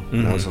ago.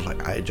 And I was just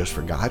like, I had just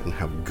forgotten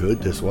how good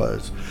this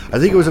was. I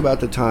think it was about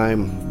the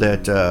time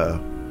that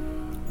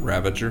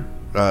Ravager.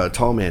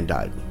 Tall Man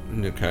died,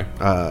 Okay.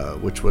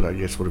 which would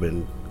have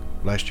been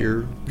last year,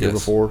 year Yes.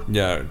 before.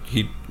 Yeah,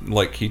 he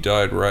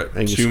died right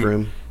Angus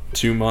Scrimm.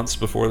 2 months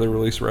before they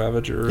released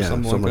Ravager or Yeah,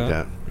 something like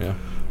that. Yeah.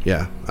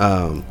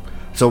 Yeah.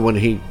 So when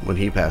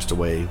he passed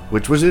away,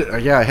 which was it?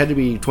 Yeah, it had to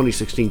be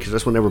 2016 because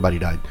that's when everybody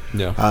died.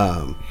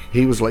 Yeah.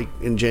 He was like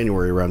in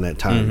January around that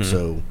time.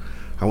 So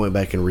I went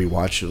back and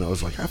rewatched it, and I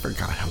was like, I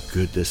forgot how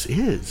good this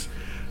is.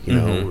 You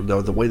know,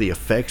 the way the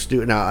effects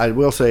do it. Now, I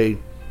will say,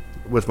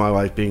 with my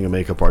wife being a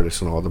makeup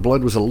artist and all, the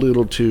blood was a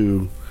little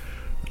too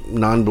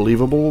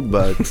non-believable,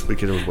 but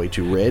because it was way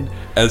too red.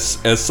 As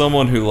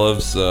someone who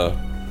loves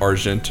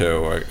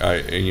Argento, I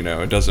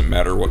it doesn't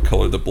matter what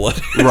color the blood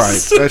is.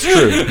 Right, that's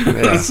true.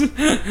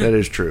 Yeah, that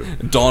is true.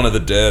 Dawn of the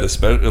Dead,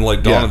 especially, and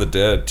like Dawn Yeah. of the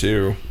Dead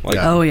too. Like,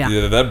 Yeah. Oh,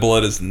 yeah. that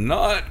blood is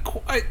not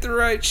quite the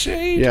right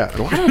shade. Yeah,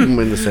 a lot of them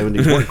in the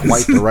 70s weren't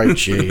quite the right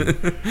shade.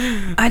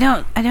 I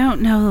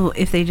don't know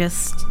if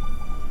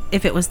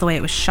it was the way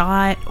it was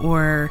shot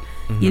or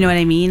you know what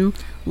I mean?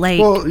 Like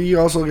Well, you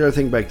also got to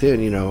think back then,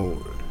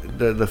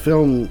 the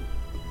film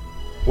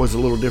was a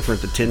little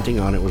different. The tinting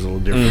on it was a little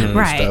different and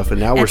Right. stuff. And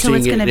now And we're so seeing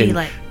it's it gonna be in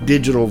like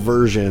digital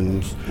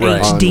versions Right.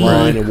 HD.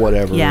 online and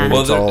whatever. Yeah. And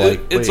Well, it's all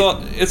like,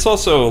 it's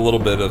also a little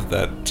bit of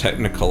that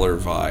Technicolor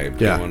vibe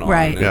Yeah. going on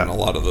Right. in Yeah. a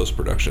lot of those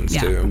productions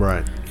Yeah. too.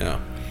 right. Yeah.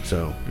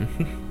 So,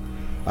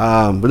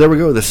 But there we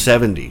go, the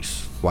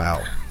 70s.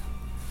 Wow.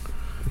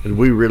 And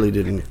we really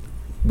didn't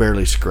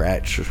barely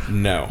scratch.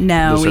 No.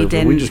 No, the we surface.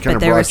 didn't. We just kind but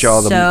of there brought were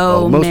y'all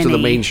so most many. of the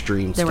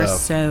mainstream There stuff. were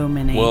so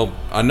many. Well,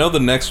 I know the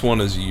next one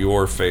is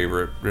your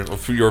favorite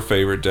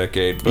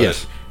decade, but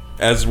Yes.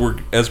 as we're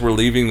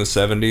leaving the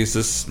 70s,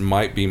 this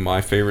might be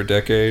my favorite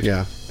decade.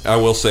 Yeah. I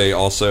will say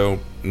also,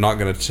 not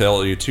going to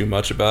tell you too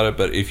much about it,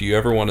 but if you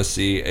ever want to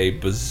see a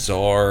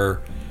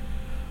bizarre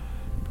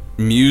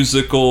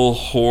musical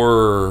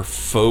horror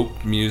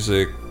folk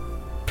music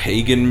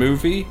pagan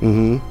movie,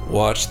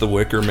 watch The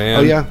Wicker Man.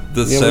 Oh, yeah.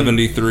 The Yeah,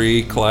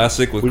 73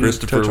 classic with we didn't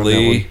Christopher touch on that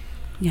Lee. one.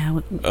 yeah.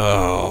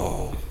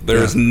 Oh,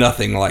 there's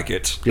nothing like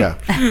it. Yeah.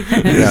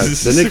 Yeah.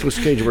 The Nicolas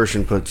Cage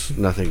version puts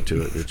nothing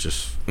to it. It's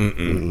just...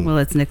 Well,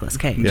 it's Nicolas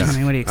Cage. Yeah. I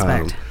mean, what do you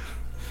expect?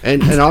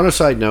 And on a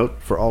side note,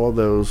 for all of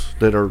those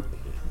that are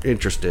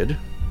interested,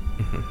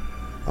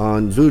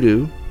 on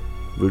Voodoo,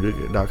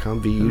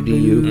 voodoo.com,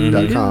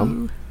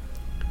 VUDU.com,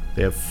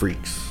 they have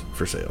Freaks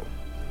for sale.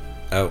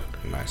 Oh,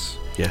 nice.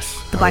 Yes.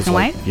 The black and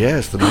white?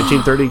 Yes, the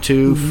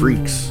 1932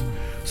 Freaks.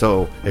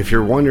 So if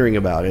you're wondering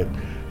about it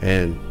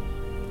and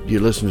you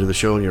listen to the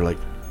show and you're like,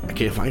 I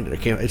can't find it. I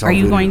can't. It's all Are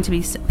you Voodoo. going to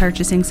be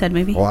purchasing said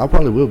movie? Well, I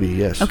probably will be,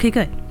 yes. Okay,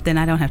 good. Then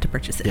I don't have to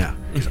purchase it. Yeah.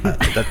 'Cause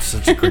that's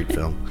such a great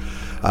film.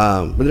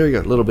 But there you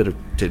go. A little bit of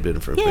tidbit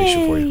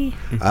information for you.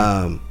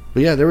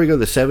 But yeah, there we go.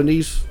 The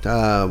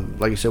 70s.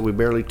 Like I said, we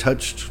barely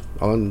touched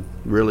on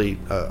really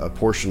a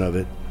portion of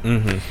it.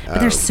 But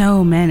there's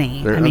so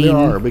many. There, I mean, there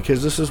are,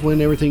 because this is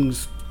when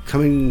everything's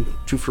coming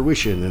to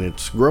fruition and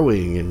it's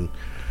growing, and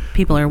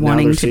people are now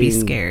wanting they're to be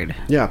seeing- scared.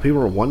 Yeah, people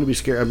are wanting to be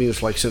scared. I mean,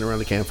 it's like sitting around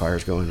the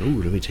campfires going,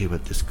 "Ooh, let me tell you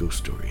about this ghost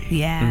story."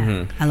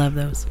 Yeah, I love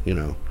those. You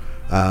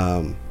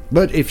know.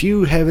 But if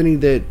you have any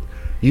that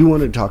you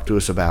want to talk to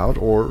us about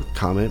or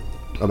comment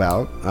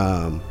about,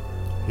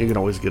 you can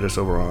always get us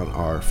over on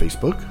our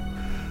Facebook,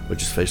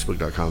 which is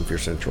facebook.com Fear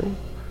Central,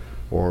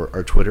 or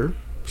our Twitter,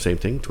 same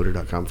thing,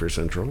 twitter.com Fear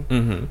Central,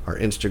 our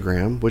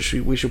Instagram, which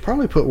we should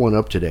probably put one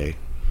up today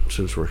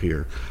since we're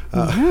here.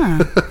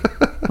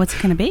 What's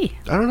it going to be?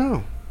 I don't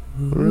know.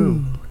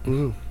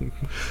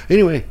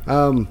 Anyway,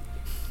 and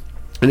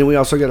then we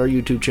also got our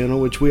YouTube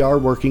channel, which we are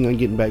working on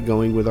getting back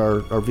going with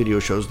our video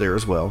shows there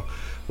as well,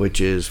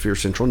 which is Fear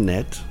Central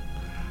Net.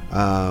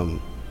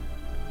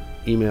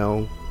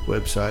 Email,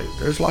 website.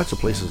 There's lots of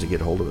places to get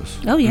a hold of us.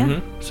 Oh,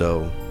 yeah.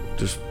 So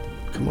just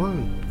come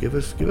on, give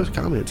us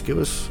comments, give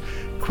us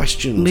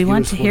questions. We give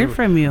want us to hear whatever.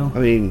 from you. I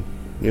mean,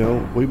 you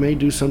know, we may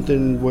do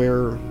something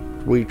where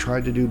we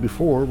tried to do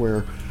before,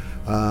 where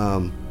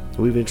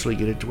we eventually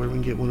get it to where we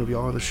can get one of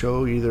y'all on the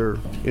show, either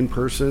in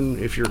person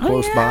if you're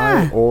close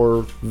by,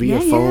 or via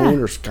phone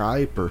or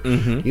Skype, or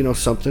you know,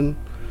 something.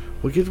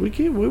 We get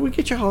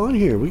y'all on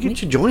here. We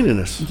get you joining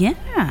us.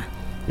 Yeah.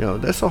 You know,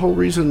 that's the whole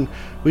reason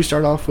we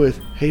start off with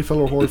 "Hey,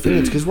 fellow horror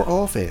fans," because we're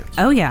all fans.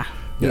 Oh, yeah.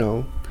 You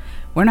know,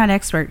 We're not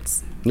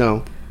experts,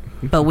 no,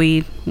 but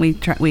we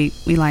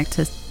like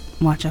to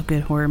watch a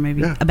good horror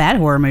movie. Yeah. A bad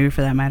horror movie,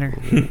 for that matter.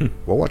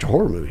 we'll watch a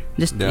horror movie.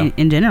 Just Yeah.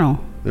 in general.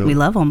 Yeah. We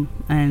love them.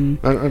 And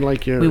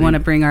Unlike you know, we want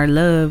to bring our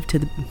love to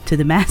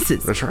the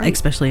masses. That's right.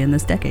 Especially in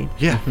this decade.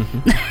 Yeah.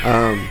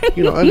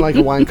 You know, unlike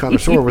a wine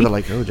connoisseur where they're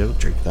like, "Oh, don't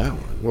drink that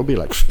one." We'll be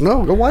like,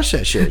 "No, go watch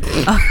that shit."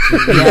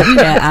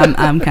 yeah,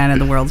 I'm kind of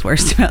the world's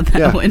worst about that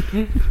Yeah. one.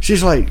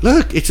 She's like,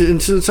 "Look, it's in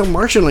some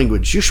Martian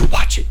language. You should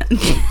watch it."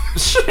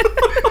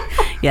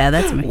 Yeah,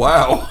 that's me.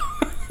 Wow.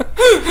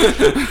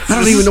 I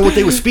don't even know what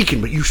they were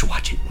speaking, but you should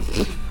watch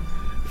it.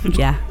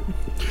 Yeah.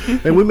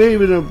 And we may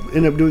even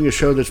end up doing a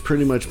show that's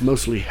pretty much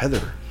mostly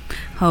Heather.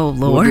 Oh,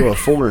 We'll Lord. do a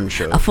foreign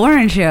show. A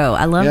foreign show.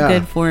 I love Yeah.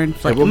 good foreign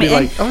flicks. we'll be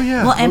like, "Oh,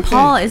 yeah, Well, and okay."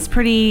 Paul is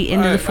pretty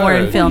into the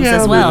foreign films Yeah,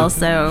 as but- well.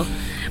 So,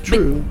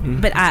 True.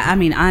 but I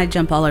mean, I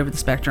jump all over the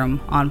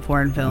spectrum on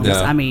foreign films.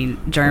 Yeah. I mean,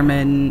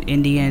 German,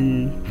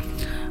 Indian.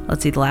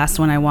 Let's see, the last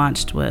one I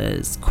watched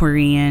was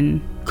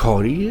Korean.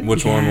 Korean?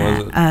 Which one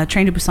was it?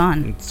 Train to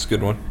Busan. It's a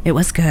good one. It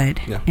was good.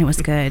 Yeah. It was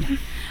good.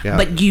 Yeah.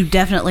 But you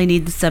definitely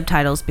need the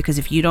subtitles, because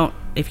if you're not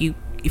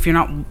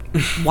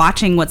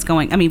watching what's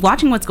going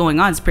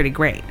on is pretty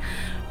great.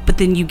 But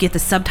then you get the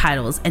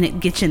subtitles and it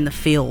gets you in the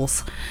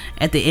feels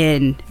at the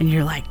end, and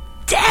you're like,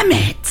 damn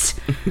it.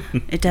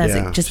 It does.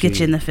 Yeah, It just gets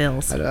see, you in the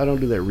feels. I don't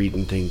do that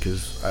reading thing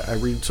because I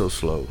read so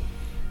slow.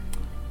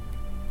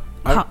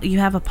 You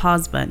have a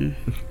pause button.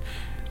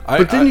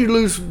 But then you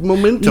lose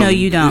momentum. No,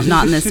 you don't.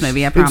 Not in this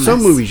movie, I In promise.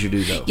 some movies you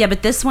do, though. Yeah,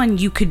 but this one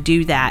you could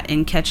do that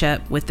and catch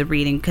up with the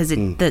reading, because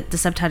the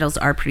subtitles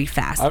are pretty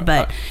fast.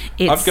 But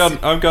it's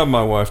I've got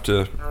my wife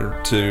to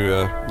read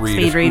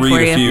Speed read a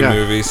for you. few Yeah.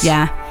 movies.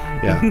 yeah.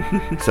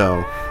 Yeah.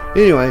 So,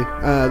 anyway,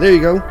 there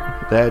you go.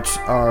 That's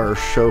our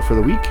show for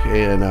the week.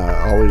 And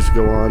always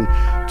go on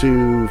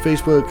to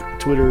Facebook,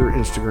 Twitter,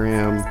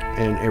 Instagram,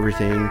 and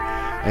everything.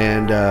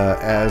 And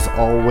as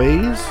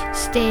always,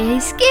 Stay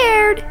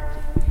scared.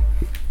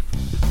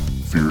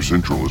 Fear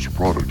Central is a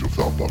product of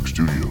Thoughtbox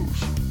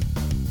Studios.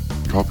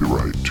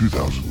 Copyright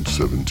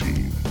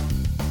 2017.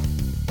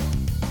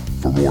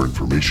 For more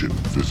information,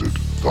 visit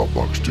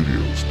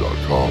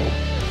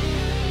thoughtboxstudios.com.